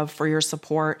your love, for your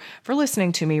support, for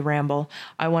listening to me ramble.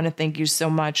 I want to thank you so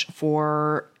much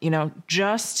for,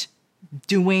 just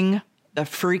doing the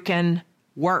freaking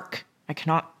work. I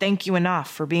cannot thank you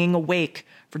enough for being awake,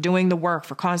 for doing the work,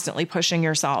 for constantly pushing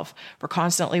yourself, for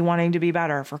constantly wanting to be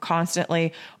better, for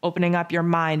constantly opening up your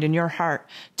mind and your heart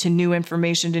to new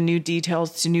information, to new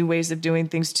details, to new ways of doing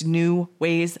things, to new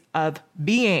ways of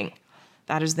being.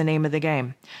 That is the name of the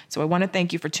game. So I want to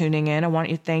thank you for tuning in. I want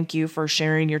to thank you for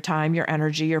sharing your time, your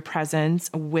energy, your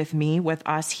presence with me, with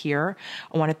us here.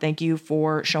 I want to thank you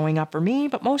for showing up for me,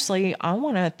 but mostly I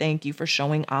want to thank you for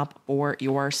showing up for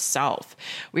yourself.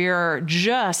 We are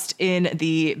just in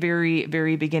the very,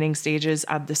 very beginning stages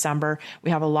of December.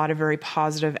 We have a lot of very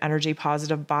positive energy,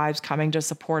 positive vibes coming to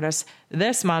support us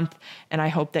this month. And I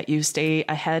hope that you stay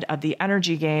ahead of the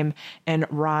energy game and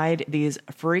ride these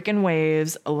freaking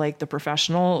waves like the professional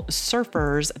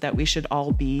surfers that we should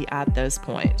all be at this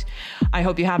point. I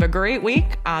hope you have a great week.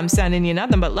 I'm sending you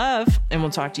nothing but love, and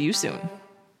we'll talk to you soon.